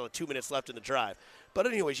game and there's only 2 minutes left in the drive. But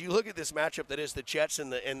anyways, you look at this matchup that is the Jets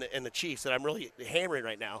and the Chiefs that I'm really hammering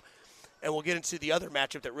right now, and we'll get into the other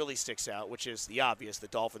matchup that really sticks out, which is the obvious, the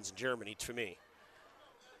Dolphins and Germany to me.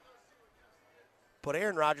 But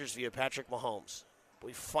Aaron Rodgers via Patrick Mahomes,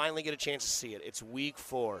 we finally get a chance to see it. It's week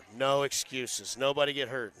 4. No excuses. Nobody get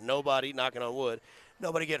hurt. Nobody, knocking on wood,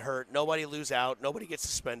 nobody get hurt. Nobody lose out. Nobody gets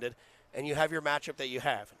suspended. And you have your matchup that you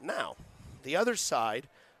have. Now, the other side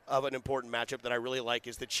of an important matchup that I really like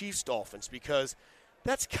is the Chiefs-Dolphins, because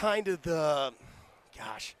that's kind of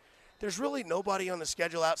there's really nobody on the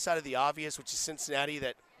schedule outside of the obvious, which is Cincinnati,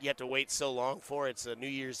 that you have to wait so long for. It's a New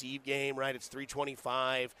Year's Eve game, right? It's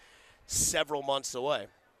 3:25, several months away.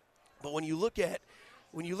 But when you look at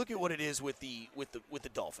what it is with the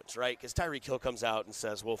Dolphins, right? Because Tyreek Hill comes out and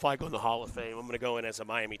says, well, if I go in the Hall of Fame, I'm going to go in as a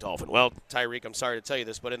Miami Dolphin. Well, Tyreek, I'm sorry to tell you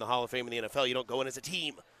this, but in the Hall of Fame in the NFL, you don't go in as a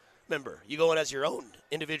team member. You go in as your own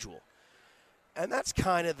individual. And that's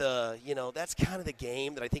kind of the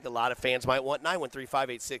game that I think a lot of fans might want.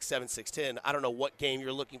 913-586-7610. I don't know what game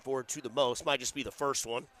you're looking forward to the most. Might just be the first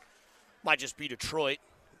one. Might just be Detroit.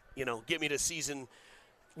 Get me to season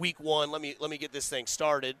week 1. Let me get this thing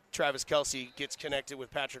started. Travis Kelce gets connected with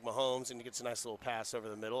Patrick Mahomes and he gets a nice little pass over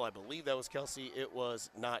the middle. I believe that was Kelce. It was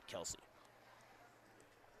not Kelce.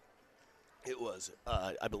 It was,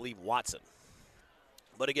 I believe, Watson.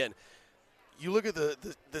 But again, you look at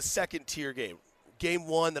the second tier game. Game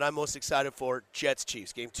 1 that I'm most excited for,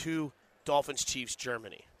 Jets-Chiefs. Game 2, Dolphins-Chiefs,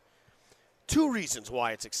 Germany. 2 reasons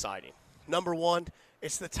why it's exciting. Number 1,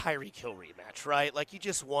 it's the Tyreek Hill rematch, right? Like, you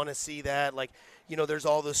just want to see that. Like, there's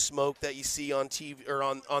all the smoke that you see on TV or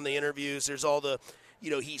on the interviews. There's all the,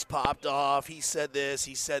 he's popped off. He said this.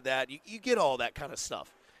 He said that. You get all that kind of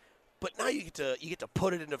stuff. But now you get to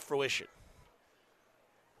put it into fruition.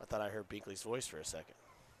 I thought I heard Binkley's voice for a second.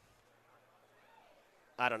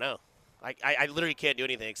 I don't know. I literally can't do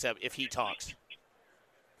anything except if he talks.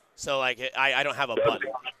 So, like, I don't have a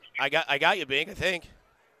button. I got you, Bink, I think.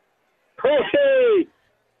 Hey!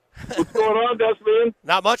 What's going on, Dustman?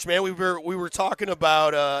 Not much, man. We were talking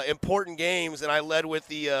about important games, and I led with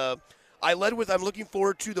I'm looking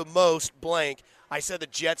forward to the most blank. I said the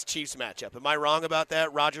Jets-Chiefs matchup. Am I wrong about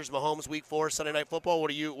that? Rodgers-Mahomes, Week 4, Sunday Night Football.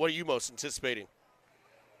 What are you most anticipating?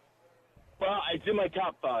 Well, it's in my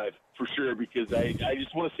top 5 for sure because I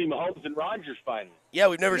just want to see Mahomes and Rodgers finally. Yeah,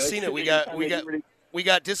 we've never seen it. We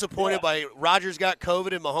got disappointed by Rodgers got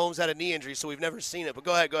COVID and Mahomes had a knee injury, so we've never seen it. But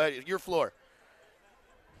go ahead, your floor.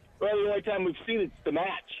 Well, the only time we've seen it's the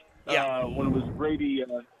match. Yeah. When it was Brady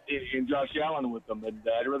and Josh Allen with them, and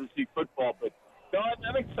I'd rather see football. But no,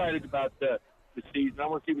 I'm excited about the season. I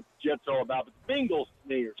want to see what the Jets are all about. But the Bengals to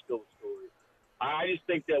me are still a story. I just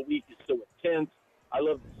think that week is so intense. I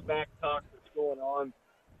love the smack talk that's going on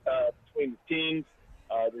between the teams.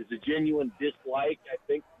 There's a genuine dislike, I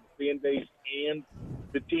think, from the fan base and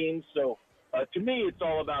the teams. So, to me, it's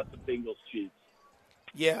all about the Bengals Chiefs.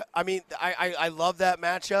 Yeah, I mean, I love that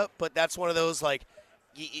matchup, but that's one of those, like,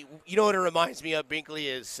 you know what it reminds me of, Binkley,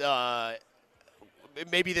 is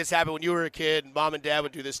maybe this happened when you were a kid and mom and dad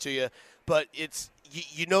would do this to you, but it's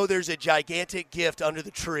there's a gigantic gift under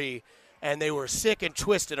the tree, and they were sick and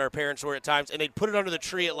twisted, our parents were at times, and they'd put it under the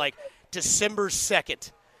tree at, like, December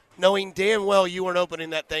 2nd, knowing damn well you weren't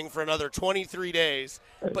opening that thing for another 23 days.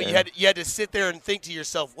 But you had to sit there and think to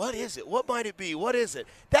yourself, what is it? What might it be? What is it?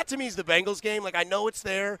 That, to me, is the Bengals game. Like, I know it's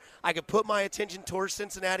there. I could put my attention towards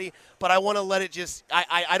Cincinnati, but I want to let it just –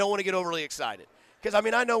 I don't want to get overly excited. Because, I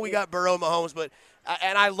mean, I know we got Burrow and Mahomes, but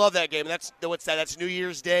and I love that game. That's New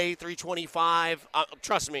Year's Day, 3:25.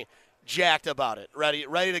 Trust me, jacked about it. Ready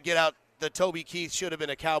to get out the Toby Keith should have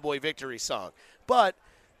been a Cowboy victory song. But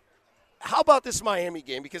how about this Miami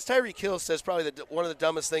game? Because Tyreek Hill says probably one of the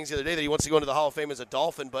dumbest things the other day that he wants to go into the Hall of Fame as a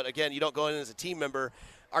Dolphin, but again, you don't go in as a team member.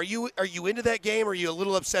 Are you into that game, or are you a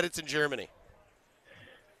little upset it's in Germany?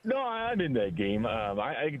 No, I'm in that game.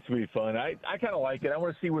 I think it's going to be fun. I kind of like it. I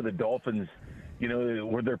want to see where the Dolphins,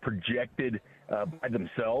 where they're projected by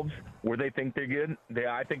themselves, where they think they're good.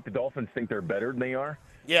 I think the Dolphins think they're better than they are.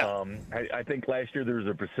 Yeah. I think last year there was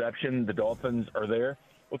a perception the Dolphins are there.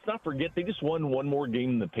 let's not forget they just won one more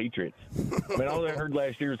game than the Patriots. I mean, all I heard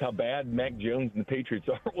last year is how bad Mac Jones and the Patriots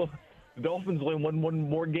are. Well, the Dolphins only won one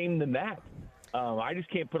more game than that. I just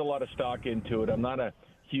can't put a lot of stock into it. I'm not a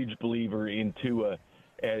huge believer in Tua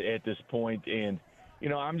at this point, and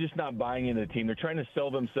I'm just not buying into the team. They're trying to sell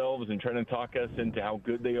themselves and trying to talk us into how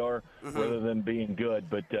good they are rather than being good.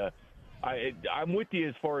 But I'm with you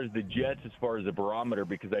as far as the Jets, as far as the barometer,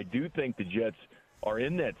 because I do think the Jets are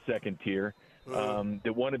in that second tier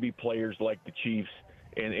that want to be players like the Chiefs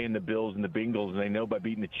and the Bills and the Bengals, and they know by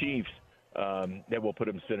beating the Chiefs that will put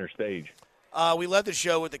them center stage. We led the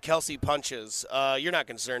show with the Kelsey punches. You're not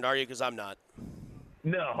concerned, are you? Because I'm not.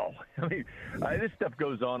 No. I mean, this stuff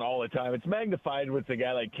goes on all the time. It's magnified with a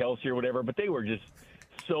guy like Kelsey or whatever, but they were just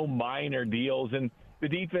so minor deals. And the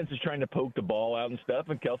defense is trying to poke the ball out and stuff,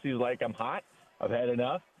 and Kelsey's like, I'm hot. I've had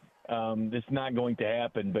enough. This is not going to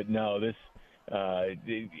happen. But, no,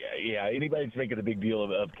 anybody's making a big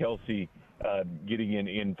deal of Kelsey getting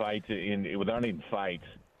in fights without even fights.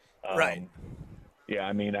 Right. Yeah,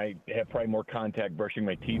 I mean, I have probably more contact brushing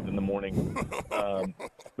my teeth in the morning.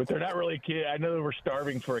 But they're not really kids. I know they were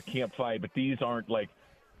starving for a camp fight, but these aren't like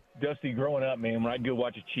Dusty growing up, man. When I'd go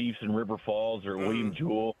watch the Chiefs in River Falls or William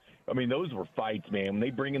Jewell, I mean, those were fights, man. When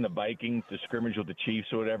they bring in the Vikings to scrimmage with the Chiefs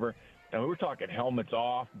or whatever, and we're talking helmets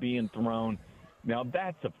off, being thrown. Now,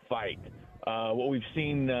 that's a fight. What we've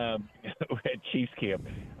seen at Chiefs camp,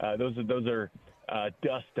 those are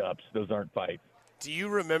dust-ups. Those aren't fights. Do you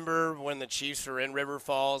remember when the Chiefs were in River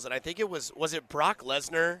Falls, and I think it was it Brock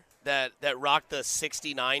Lesnar that rocked the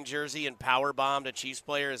 69 jersey and powerbombed a Chiefs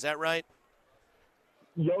player? Is that right?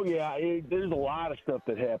 Oh, yeah. There's a lot of stuff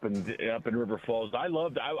that happened up in River Falls. I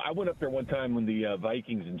went up there one time when the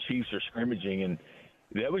Vikings and Chiefs are scrimmaging, and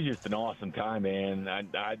that was just an awesome time, man.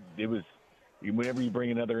 It was whenever you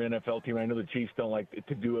bring another NFL team, I know the Chiefs don't like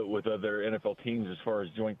to do it with other NFL teams as far as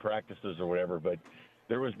joint practices or whatever, but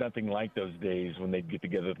there was nothing like those days when they'd get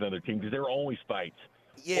together with another team because there were always fights.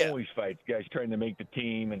 Yeah. Always fights. Guys trying to make the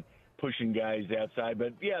team and pushing guys outside.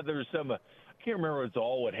 But, yeah, there was some I can't remember it's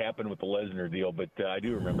all what happened with the Lesnar deal, but I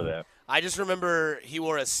do remember that. I just remember he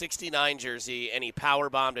wore a 69 jersey and he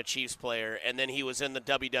powerbombed a Chiefs player, and then he was in the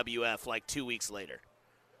WWF like 2 weeks later.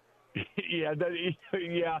 Yeah.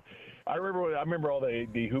 I remember all the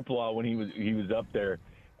hoopla when he was up there.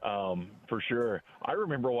 For sure. I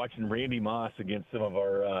remember watching Randy Moss against some of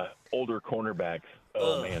our older cornerbacks.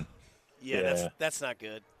 Oh, man. Yeah, that's not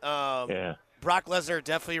good. Yeah. Brock Lesnar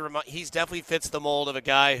definitely fits the mold of a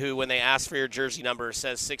guy who, when they ask for your jersey number,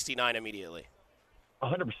 says 69 immediately.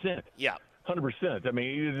 100%. Yeah. 100%. I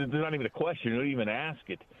mean, there's not even a question. You don't even ask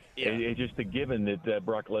it. Yeah. It's just a given that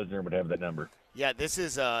Brock Lesnar would have that number. Yeah, this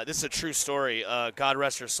is a true story. God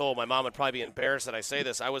rest her soul. My mom would probably be embarrassed that I say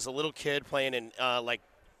this. I was a little kid playing in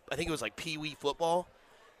I think it was like Pee-wee football,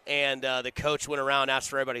 and the coach went around and asked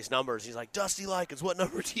for everybody's numbers. He's like, Dusty Likens, what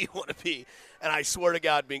number do you want to be? And I swear to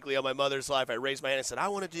God, Binkley, on my mother's life, I raised my hand and said, I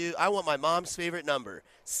want my mom's favorite number,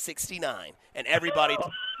 69. And everybody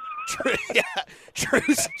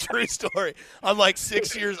true story. I'm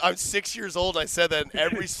 6 years old. I said that, and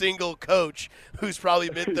every single coach who's probably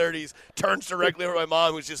mid-30s turns directly over to my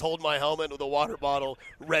mom, who's just holding my helmet with a water bottle,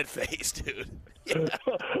 red-faced, dude. Yeah.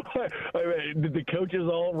 Did the coaches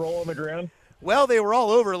all roll on the ground? Well, they were all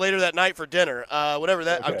over later that night for dinner. Whatever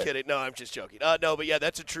that. Okay. I'm kidding. No, I'm just joking. No, but yeah,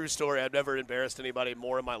 that's a true story. I've never embarrassed anybody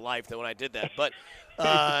more in my life than when I did that. But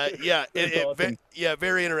yeah, awesome.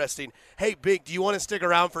 Very interesting. Hey, Big, do you want to stick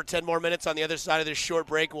around for 10 more minutes on the other side of this short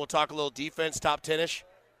break, and we'll talk a little defense, top 10-ish?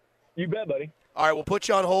 You bet, buddy. All right, we'll put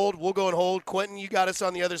you on hold. We'll go and hold. Quentin, you got us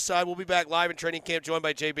on the other side. We'll be back live in training camp, joined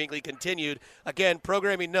by Jay Binkley. Continued. Again,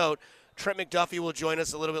 programming note, Trent McDuffie will join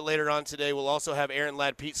us a little bit later on today. We'll also have Aaron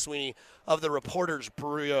Ladd, Pete Sweeney of the Reporters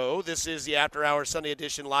Bureau. This is the After Hours Sunday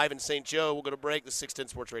edition live in St. Joe. We'll go to break. The 610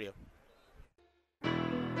 Sports Radio.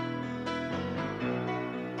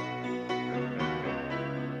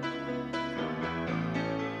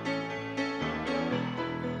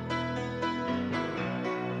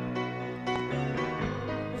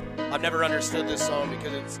 I've never understood this song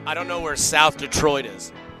because I don't know where South Detroit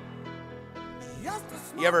is.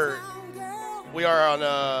 We are on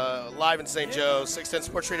live in St. Joe, 610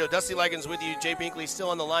 Sports Radio. Dusty Likens with you. Jay Binkley still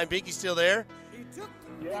on the line. Binky still there?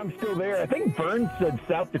 Yeah, I'm still there. I think Vern said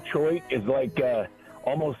South Detroit is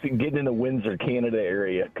almost getting in the Windsor, Canada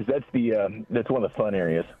area, because that's one of the fun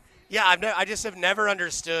areas. Yeah, I just have never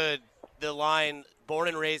understood the line "born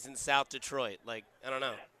and raised in South Detroit." I don't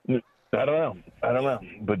know. I don't know.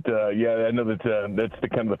 But yeah, I know that's the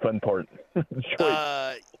kind of the fun part.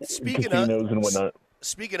 Speaking casinos of and whatnot.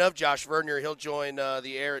 speaking of Josh Vernier, he'll join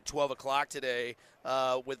the air at 12 o'clock today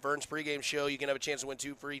with Vern's pregame show. You can have a chance to win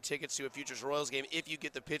 2 free tickets to a Futures Royals game if you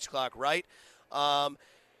get the pitch clock right.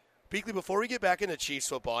 Beakley, before we get back into Chiefs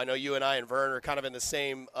football, I know you and I and Vern are kind of in the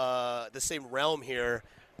same realm here.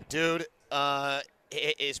 Dude,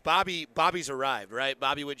 is Bobby's arrived, right?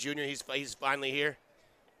 Bobby Witt Jr., he's finally here?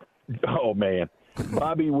 Oh, man.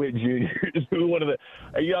 Bobby Witt Jr. is one of the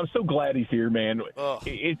I'm so glad he's here, man.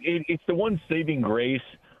 It's the one saving grace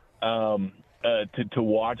to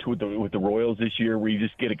watch with the Royals this year, where you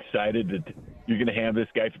just get excited that you're going to have this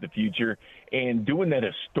guy for the future, and doing that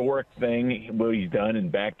historic thing what he's done in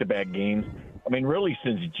back-to-back games. I mean, really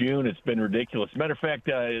since June, it's been ridiculous. Matter of fact,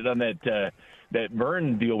 on that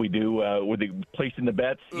Vern deal we do with the placing the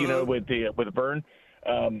bets, with Vern.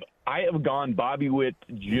 I have gone Bobby Witt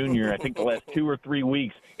Jr. I think the last 2 or 3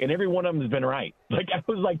 weeks, and every one of them has been right. Like, I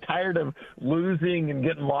was tired of losing and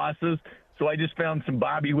getting losses, so I just found some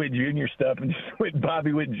Bobby Witt Jr. stuff and just went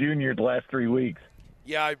Bobby Witt Jr. the last 3 weeks.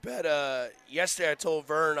 Yeah, I bet. Yesterday I told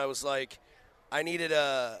Vern, I was like, I needed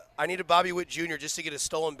Bobby Witt Jr. just to get a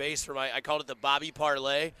stolen base for I called it the Bobby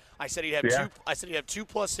parlay. I said he'd have he'd have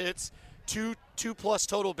 2+ hits, two plus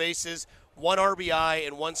total bases, 1 RBI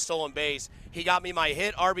and 1 stolen base. He got me my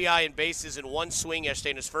hit, RBI, and bases in 1 swing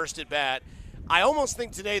yesterday in his first at bat. I almost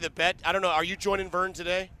think today the bet. I don't know. Are you joining Vern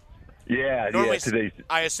today? Yeah, today.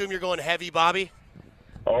 I assume you're going heavy, Bobby.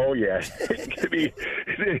 Oh yeah,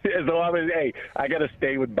 as long as I got to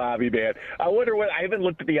stay with Bobby, man. I wonder what. I haven't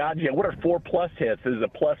looked at the odds yet. What are 4+ hits? Is a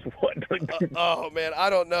plus what? Oh man, I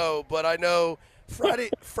don't know, but I know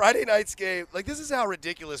Friday night's game. Like, this is how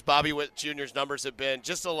ridiculous Bobby Witt Jr.'s numbers have been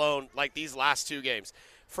just alone. Like these last 2 games.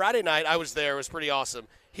 Friday night, I was there. It was pretty awesome.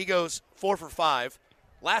 He goes 4 for 5.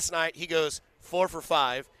 Last night, he goes 4 for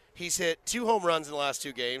 5. He's hit 2 home runs in the last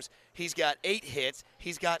 2 games. He's got 8 hits.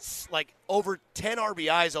 He's got over 10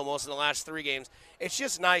 RBIs almost in the last 3 games. It's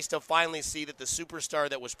just nice to finally see that the superstar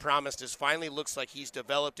that was promised finally looks like he's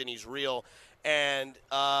developed and he's real. And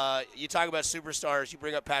you talk about superstars. You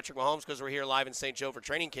bring up Patrick Mahomes because we're here live in St. Joe for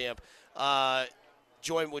training camp.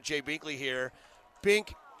 Joined with Jay Binkley here.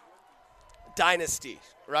 Bink, dynasty,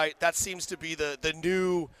 right? That seems to be the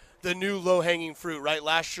new low-hanging fruit, right?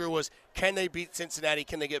 Last year was, can they beat Cincinnati?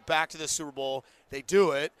 Can they get back to the Super Bowl? They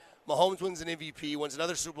do it. Mahomes wins an MVP, wins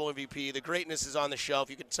another Super Bowl MVP. The greatness is on the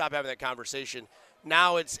shelf. You can stop having that conversation.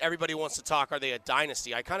 Now it's everybody wants to talk, are they a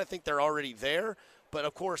dynasty? I kind of think they're already there, but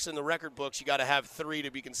of course in the record books you got to have 3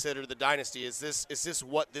 to be considered the dynasty. Is this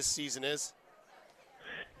what this season is?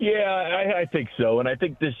 Yeah, I think so, and I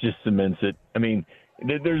think this just cements it. I mean,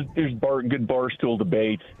 there's good barstool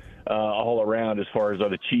debates all around as far as are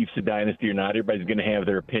the Chiefs a dynasty or not. Everybody's going to have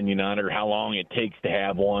their opinion on it, or how long it takes to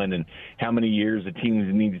have one, and how many years the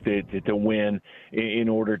team needs to win in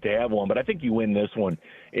order to have one. But I think you win this one,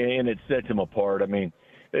 and it sets them apart. I mean,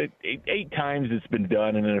 8 times it's been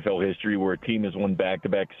done in NFL history where a team has won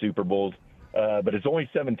back-to-back Super Bowls, but it's only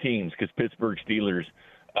 7 teams because Pittsburgh Steelers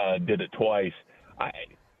did it twice.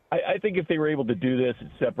 I think if they were able to do this, it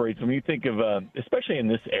separates them. You think of, especially in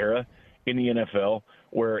this era in the NFL,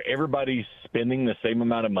 where everybody's spending the same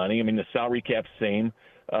amount of money. I mean, the salary cap's same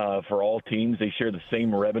for all teams. They share the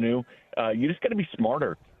same revenue. You just got to be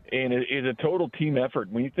smarter. And it's a total team effort.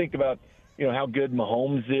 When you think about, how good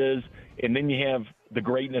Mahomes is, and then you have the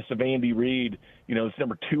greatness of Andy Reid, it's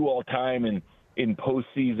number 2 all-time in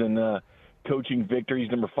postseason coaching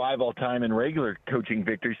victories, number 5 all-time in regular coaching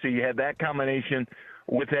victories. So you have that combination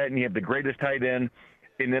with that, and you have the greatest tight end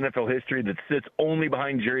in NFL history that sits only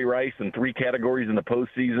behind Jerry Rice in 3 categories in the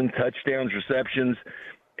postseason: touchdowns, receptions,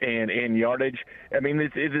 and yardage. I mean,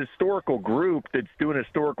 it's a historical group that's doing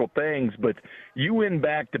historical things, but you win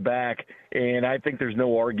back-to-back, and I think there's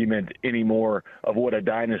no argument anymore of what a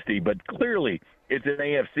dynasty. But clearly, it's an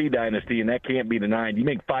AFC dynasty, and that can't be denied. You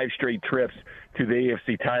make 5 straight trips to the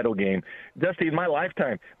AFC title game. Dusty, in my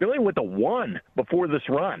lifetime, they only went to 1 before this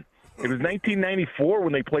run. It was 1994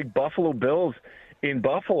 when they played Buffalo Bills in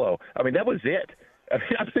Buffalo. I mean, that was it. I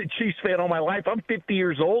mean, I've been a Chiefs fan all my life. I'm 50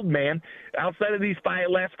 years old, man. Outside of these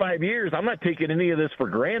last 5 years, I'm not taking any of this for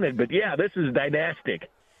granted. But, yeah, this is dynastic.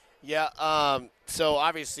 Yeah, so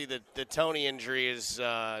obviously the Toney injury is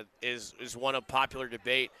one of popular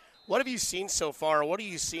debate. What have you seen so far? What have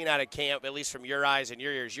you seen out of camp, at least from your eyes and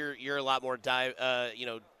your ears? You're a lot more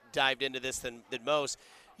dived into this than most.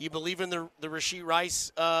 You believe in the Rashee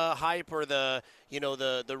Rice hype, or the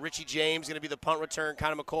Richie James going to be the punt return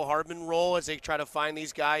kind of McCole Hardman role as they try to find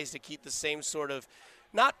these guys to keep the same sort of,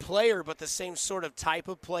 not player, but the same sort of type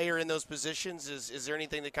of player in those positions? Is there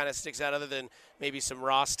anything that kind of sticks out other than maybe some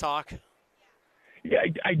Ross talk? Yeah,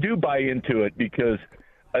 I do buy into it because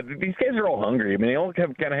these guys are all hungry. I mean, they all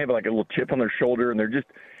kind of have like a little chip on their shoulder, and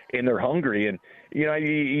they're hungry. And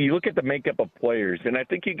you look at the makeup of players, and I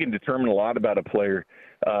think you can determine a lot about a player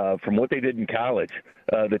from what they did in college,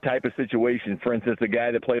 the type of situation. For instance, a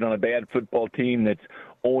guy that played on a bad football team that's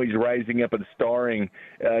always rising up and starring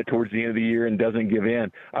towards the end of the year and doesn't give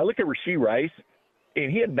in. I look at Rashee Rice, and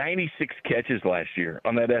he had 96 catches last year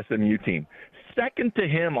on that SMU team. Second to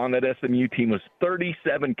him on that SMU team was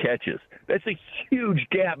 37 catches. That's a huge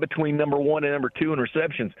gap between number 1 and number 2 in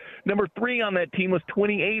receptions. Number 3 on that team was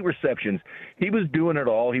 28 receptions. He was doing it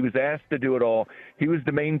all. He was asked to do it all. He was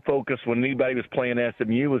the main focus when anybody was playing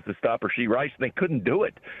SMU was to stop Rashee Rice, and they couldn't do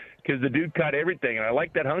it because the dude caught everything. And I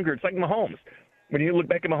like that hunger. It's like Mahomes. When you look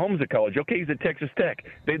back at Mahomes at college, okay, he's at Texas Tech.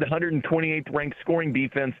 They had the 128th ranked scoring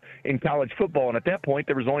defense in college football, and at that point,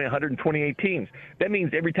 there was only 128 teams. That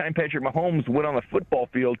means every time Patrick Mahomes went on the football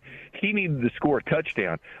field, he needed to score a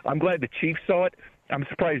touchdown. I'm glad the Chiefs saw it. I'm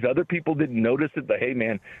surprised other people didn't notice it, but, hey,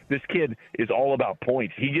 man, this kid is all about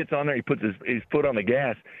points. He gets on there, he puts his foot on the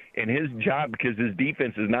gas, and his job, because his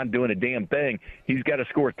defense is not doing a damn thing, he's got to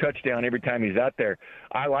score a touchdown every time he's out there.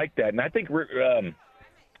 I like that, and I think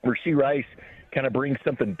Rashee Rice – kind of brings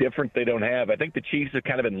something different they don't have. I think the Chiefs have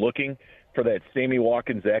kind of been looking for that Sammy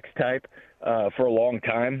Watkins X type for a long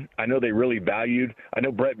time. I know they really valued. I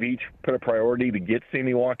know Brett Veach put a priority to get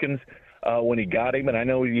Sammy Watkins when he got him, and I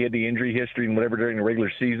know he had the injury history and whatever during the regular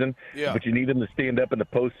season. Yeah. But you need him to stand up in the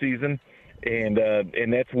postseason,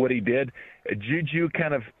 and that's what he did. Juju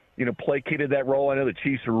kind of placated that role. I know the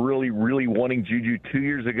Chiefs were really, really wanting Juju 2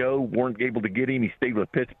 years ago, weren't able to get him. He stayed with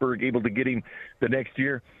Pittsburgh, able to get him the next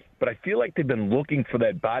year. But I feel like they've been looking for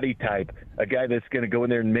that body type, a guy that's going to go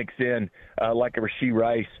in there and mix in like a Rashee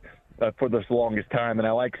Rice for this longest time. And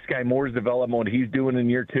I like Sky Moore's development, what he's doing in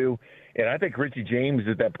year 2. And I think Richie James is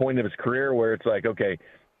at that point of his career where it's like, okay,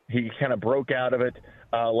 he kind of broke out of it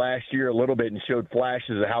last year a little bit and showed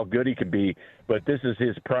flashes of how good he could be. But this is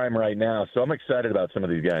his prime right now. So I'm excited about some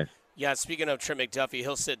of these guys. Yeah, speaking of Trent McDuffie,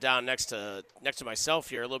 he'll sit down next to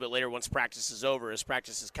myself here a little bit later once practice is over. His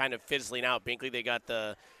practice is kind of fizzling out. Binkley, they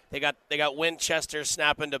got Winchester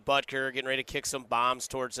snapping to Butker, getting ready to kick some bombs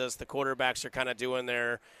towards us. The quarterbacks are kind of doing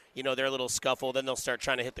their little scuffle. Then they'll start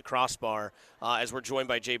trying to hit the crossbar as we're joined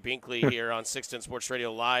by Jay Binkley here on 610 Sports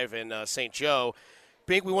Radio Live in St. Joe.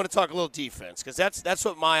 Bink, we want to talk a little defense because that's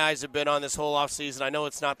what my eyes have been on this whole offseason. I know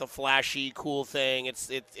it's not the flashy, cool thing. It's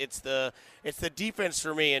the defense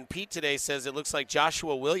for me. And Pete today says it looks like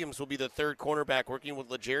Joshua Williams will be the third cornerback working with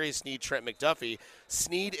L'Jarius Sneed, Trent McDuffie.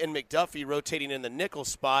 Sneed and McDuffie rotating in the nickel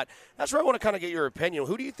spot. That's where I want to kind of get your opinion.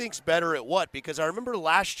 Who do you think's better at what? Because I remember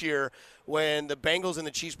last year when the Bengals and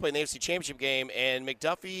the Chiefs played in the AFC Championship game and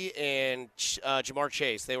McDuffie and Jamar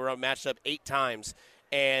Chase, they were matched up 8 times.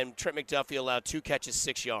 And Trent McDuffie allowed 2 catches,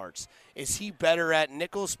 6 yards. Is he better at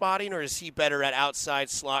nickel spotting, or is he better at outside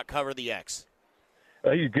slot cover the X?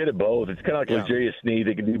 He's good at both. It's kind of like L'Jarius Sneed.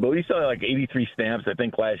 They can do both. He saw like 83 snaps, I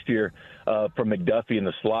think, last year from McDuffie in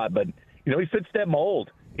the slot. But, he fits that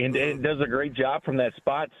mold and does a great job from that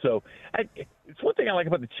spot. So it's one thing I like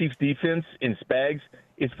about the Chiefs' defense in Spags.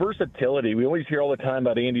 It's versatility. We always hear all the time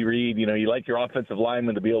about Andy Reid. You like your offensive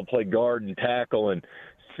lineman to be able to play guard and tackle and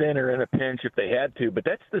center in a pinch if they had to, but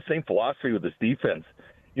that's the same philosophy with this defense.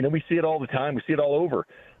 We see it all the time. We see it all over,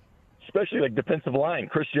 especially like defensive line.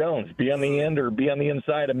 Chris Jones, be on the end or be on the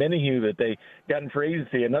inside. A Minihue that they got in free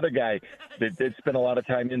agency, another guy that spent a lot of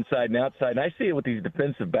time inside and outside. And I see it with these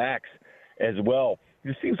defensive backs as well.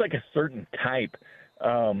 It seems like a certain type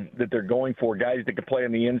that they're going for, guys that can play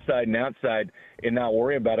on the inside and outside and not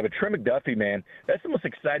worry about it. But Trent McDuffie, man, that's the most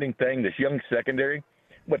exciting thing, this young secondary.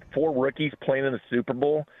 4 rookies playing in the Super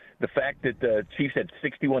Bowl. The fact that the Chiefs had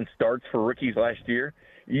 61 starts for rookies last year.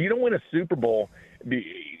 You don't win a Super Bowl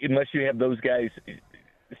unless you have those guys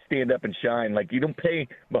stand up and shine. Like, you don't pay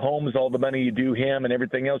Mahomes all the money you do him and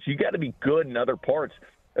everything else. You got to be good in other parts.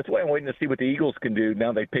 That's why I'm waiting to see what the Eagles can do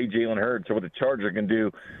now they pay Jalen Hurts, or what the Chargers can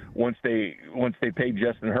do once they pay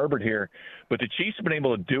Justin Herbert here. But the Chiefs have been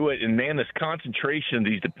able to do it, and, man, this concentration of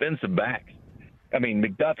these defensive backs. I mean,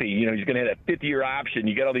 McDuffie, he's going to have that 5th-year option.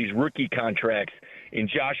 You got all these rookie contracts in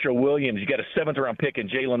Joshua Williams. You got a 7th-round pick in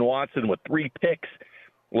Jalen Watson with 3 picks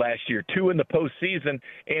last year, 2 in the postseason,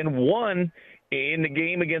 and 1 in the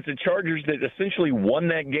game against the Chargers that essentially won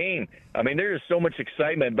that game. I mean, there is so much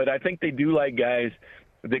excitement, but I think they do like guys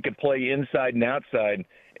that can play inside and outside.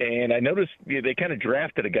 And I noticed they kind of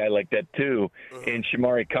drafted a guy like that too in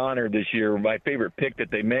Shamari Connor this year, my favorite pick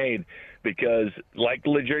that they made, because like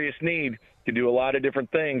L'Jarius Sneed, can do a lot of different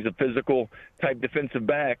things, a physical-type defensive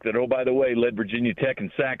back that, oh, by the way, led Virginia Tech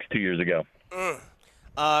in sacks 2 years ago.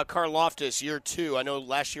 Karlaftis, year 2. I know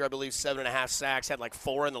last year, I believe, 7.5 sacks, had like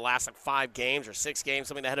 4 in the last 5 games or 6 games,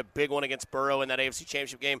 something that had a big one against Burrow in that AFC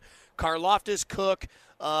Championship game. Karlaftis, Cook,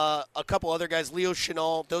 a couple other guys, Leo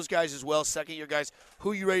Chenal, those guys as well, second-year guys.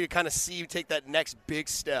 Who are you ready to kind of see you take that next big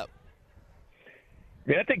step?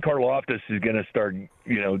 Yeah, I think Karlaftis is going to start,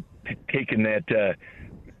 taking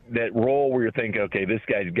that role where you're thinking, okay, this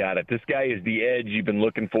guy's got it. This guy is the edge you've been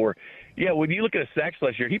looking for. Yeah, when you look at his sacks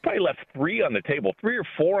last year, he probably left 3 on the table, 3 or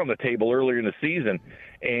 4 on the table earlier in the season.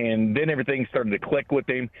 And then everything started to click with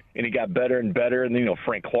him, and he got better and better. And,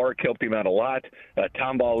 Frank Clark helped him out a lot.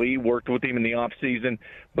 Tom Bali worked with him in the offseason.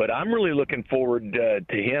 But I'm really looking forward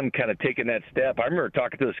to him kind of taking that step. I remember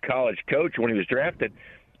talking to his college coach when he was drafted,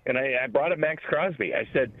 and I brought up Max Crosby. I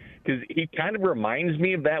said, because he kind of reminds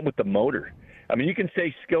me of that with the motor. I mean, you can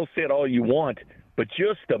say skill set all you want, but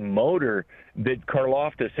just the motor that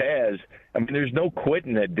Karlaftis has, I mean, there's no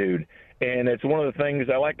quitting that dude. And it's one of the things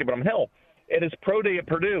I like about him. Hell, at his pro day at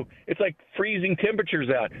Purdue, it's like freezing temperatures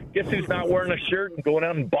out. Guess who's not wearing a shirt and going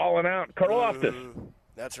out and balling out? Karlaftis.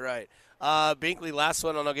 That's right. Binkley, last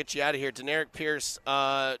one, and I'll get you out of here. Deneric Pierce,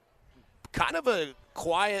 kind of a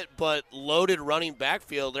quiet but loaded running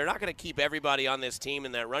backfield. They're not going to keep everybody on this team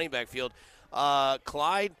in that running backfield.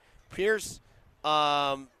 Clyde, Pierce,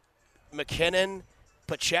 McKinnon,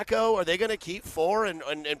 Pacheco, are they going to keep 4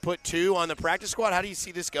 and put 2 on the practice squad? How do you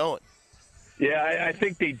see this going? Yeah, I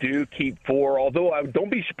think they do keep 4, although I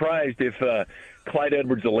don't be surprised if Clyde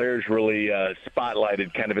Edwards-Helaire really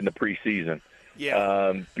spotlighted kind of in the preseason.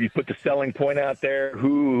 Yeah. You put the selling point out there.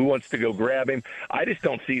 Who wants to go grab him? I just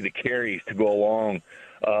don't see the carries to go along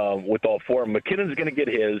with all 4. McKinnon's going to get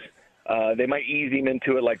his. They might ease him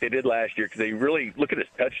into it like they did last year because they really, look at his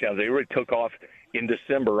touchdowns, they really took off in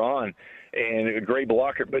December on, and a great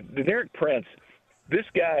blocker. But Deneric Prince, this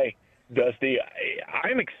guy, Dusty,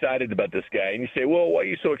 I'm excited about this guy. And you say, well, why are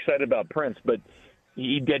you so excited about Prince? But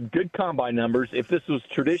he had good combine numbers. If this was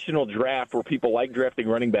traditional draft where people like drafting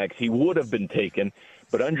running backs, he would have been taken.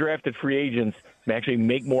 But undrafted free agents actually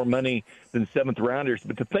make more money than 7th-rounders.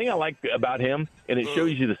 But the thing I like about him, and it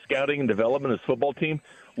shows you the scouting and development of his football team,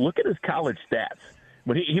 look at his college stats.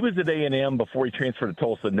 When he was at A&M before he transferred to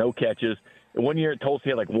Tulsa, no catches. And 1 year at Tulsa, he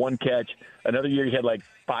had like 1 catch. Another year, he had like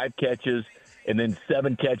 5 catches, and then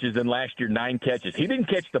 7 catches. And last year, 9 catches. He didn't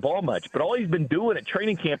catch the ball much, but all he's been doing at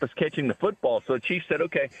training camp is catching the football. So the Chiefs said,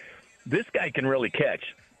 okay, this guy can really catch.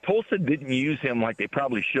 Tulsa didn't use him like they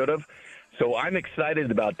probably should have. So I'm excited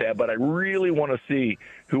about that, but I really want to see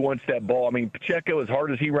who wants that ball. I mean, Pacheco, as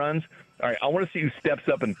hard as he runs, all right, I want to see who steps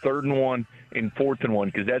up in 3rd and 1 and 4th and 1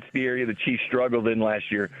 because that's the area the Chiefs struggled in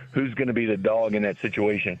last year. Who's going to be the dog in that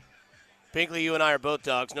situation? Binkley, you and I are both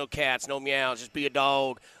dogs. No cats, no meows. Just be a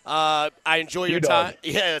dog. I enjoy your time.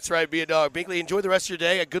 Yeah, that's right. Be a dog. Binkley, enjoy the rest of your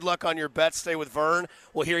day. Good luck on your bets. Stay with Vern.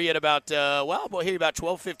 We'll hear you at about we'll hear you about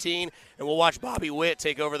 12:15, and we'll watch Bobby Witt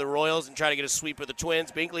take over the Royals and try to get a sweep of the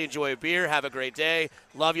Twins. Binkley, enjoy a beer. Have a great day.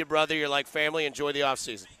 Love you, brother. You're like family. Enjoy the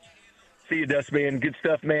offseason. See you, Dust, man. Good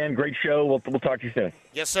stuff, man. Great show. We'll talk to you soon.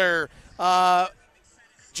 Yes, sir.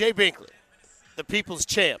 Jay Binkley, the people's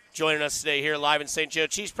champ, joining us today here live in St. Joe.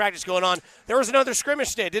 Chiefs practice going on. There was another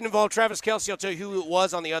scrimmage today. It didn't involve Travis Kelce. I'll tell you who it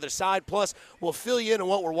was on the other side. Plus, we'll fill you in on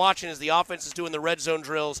what we're watching as the offense is doing the red zone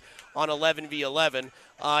drills on 11v11.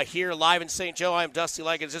 Here live in St. Joe, I am Dusty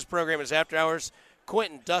Likens. This program is After Hours.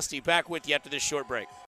 Quentin, Dusty, back with you after this short break.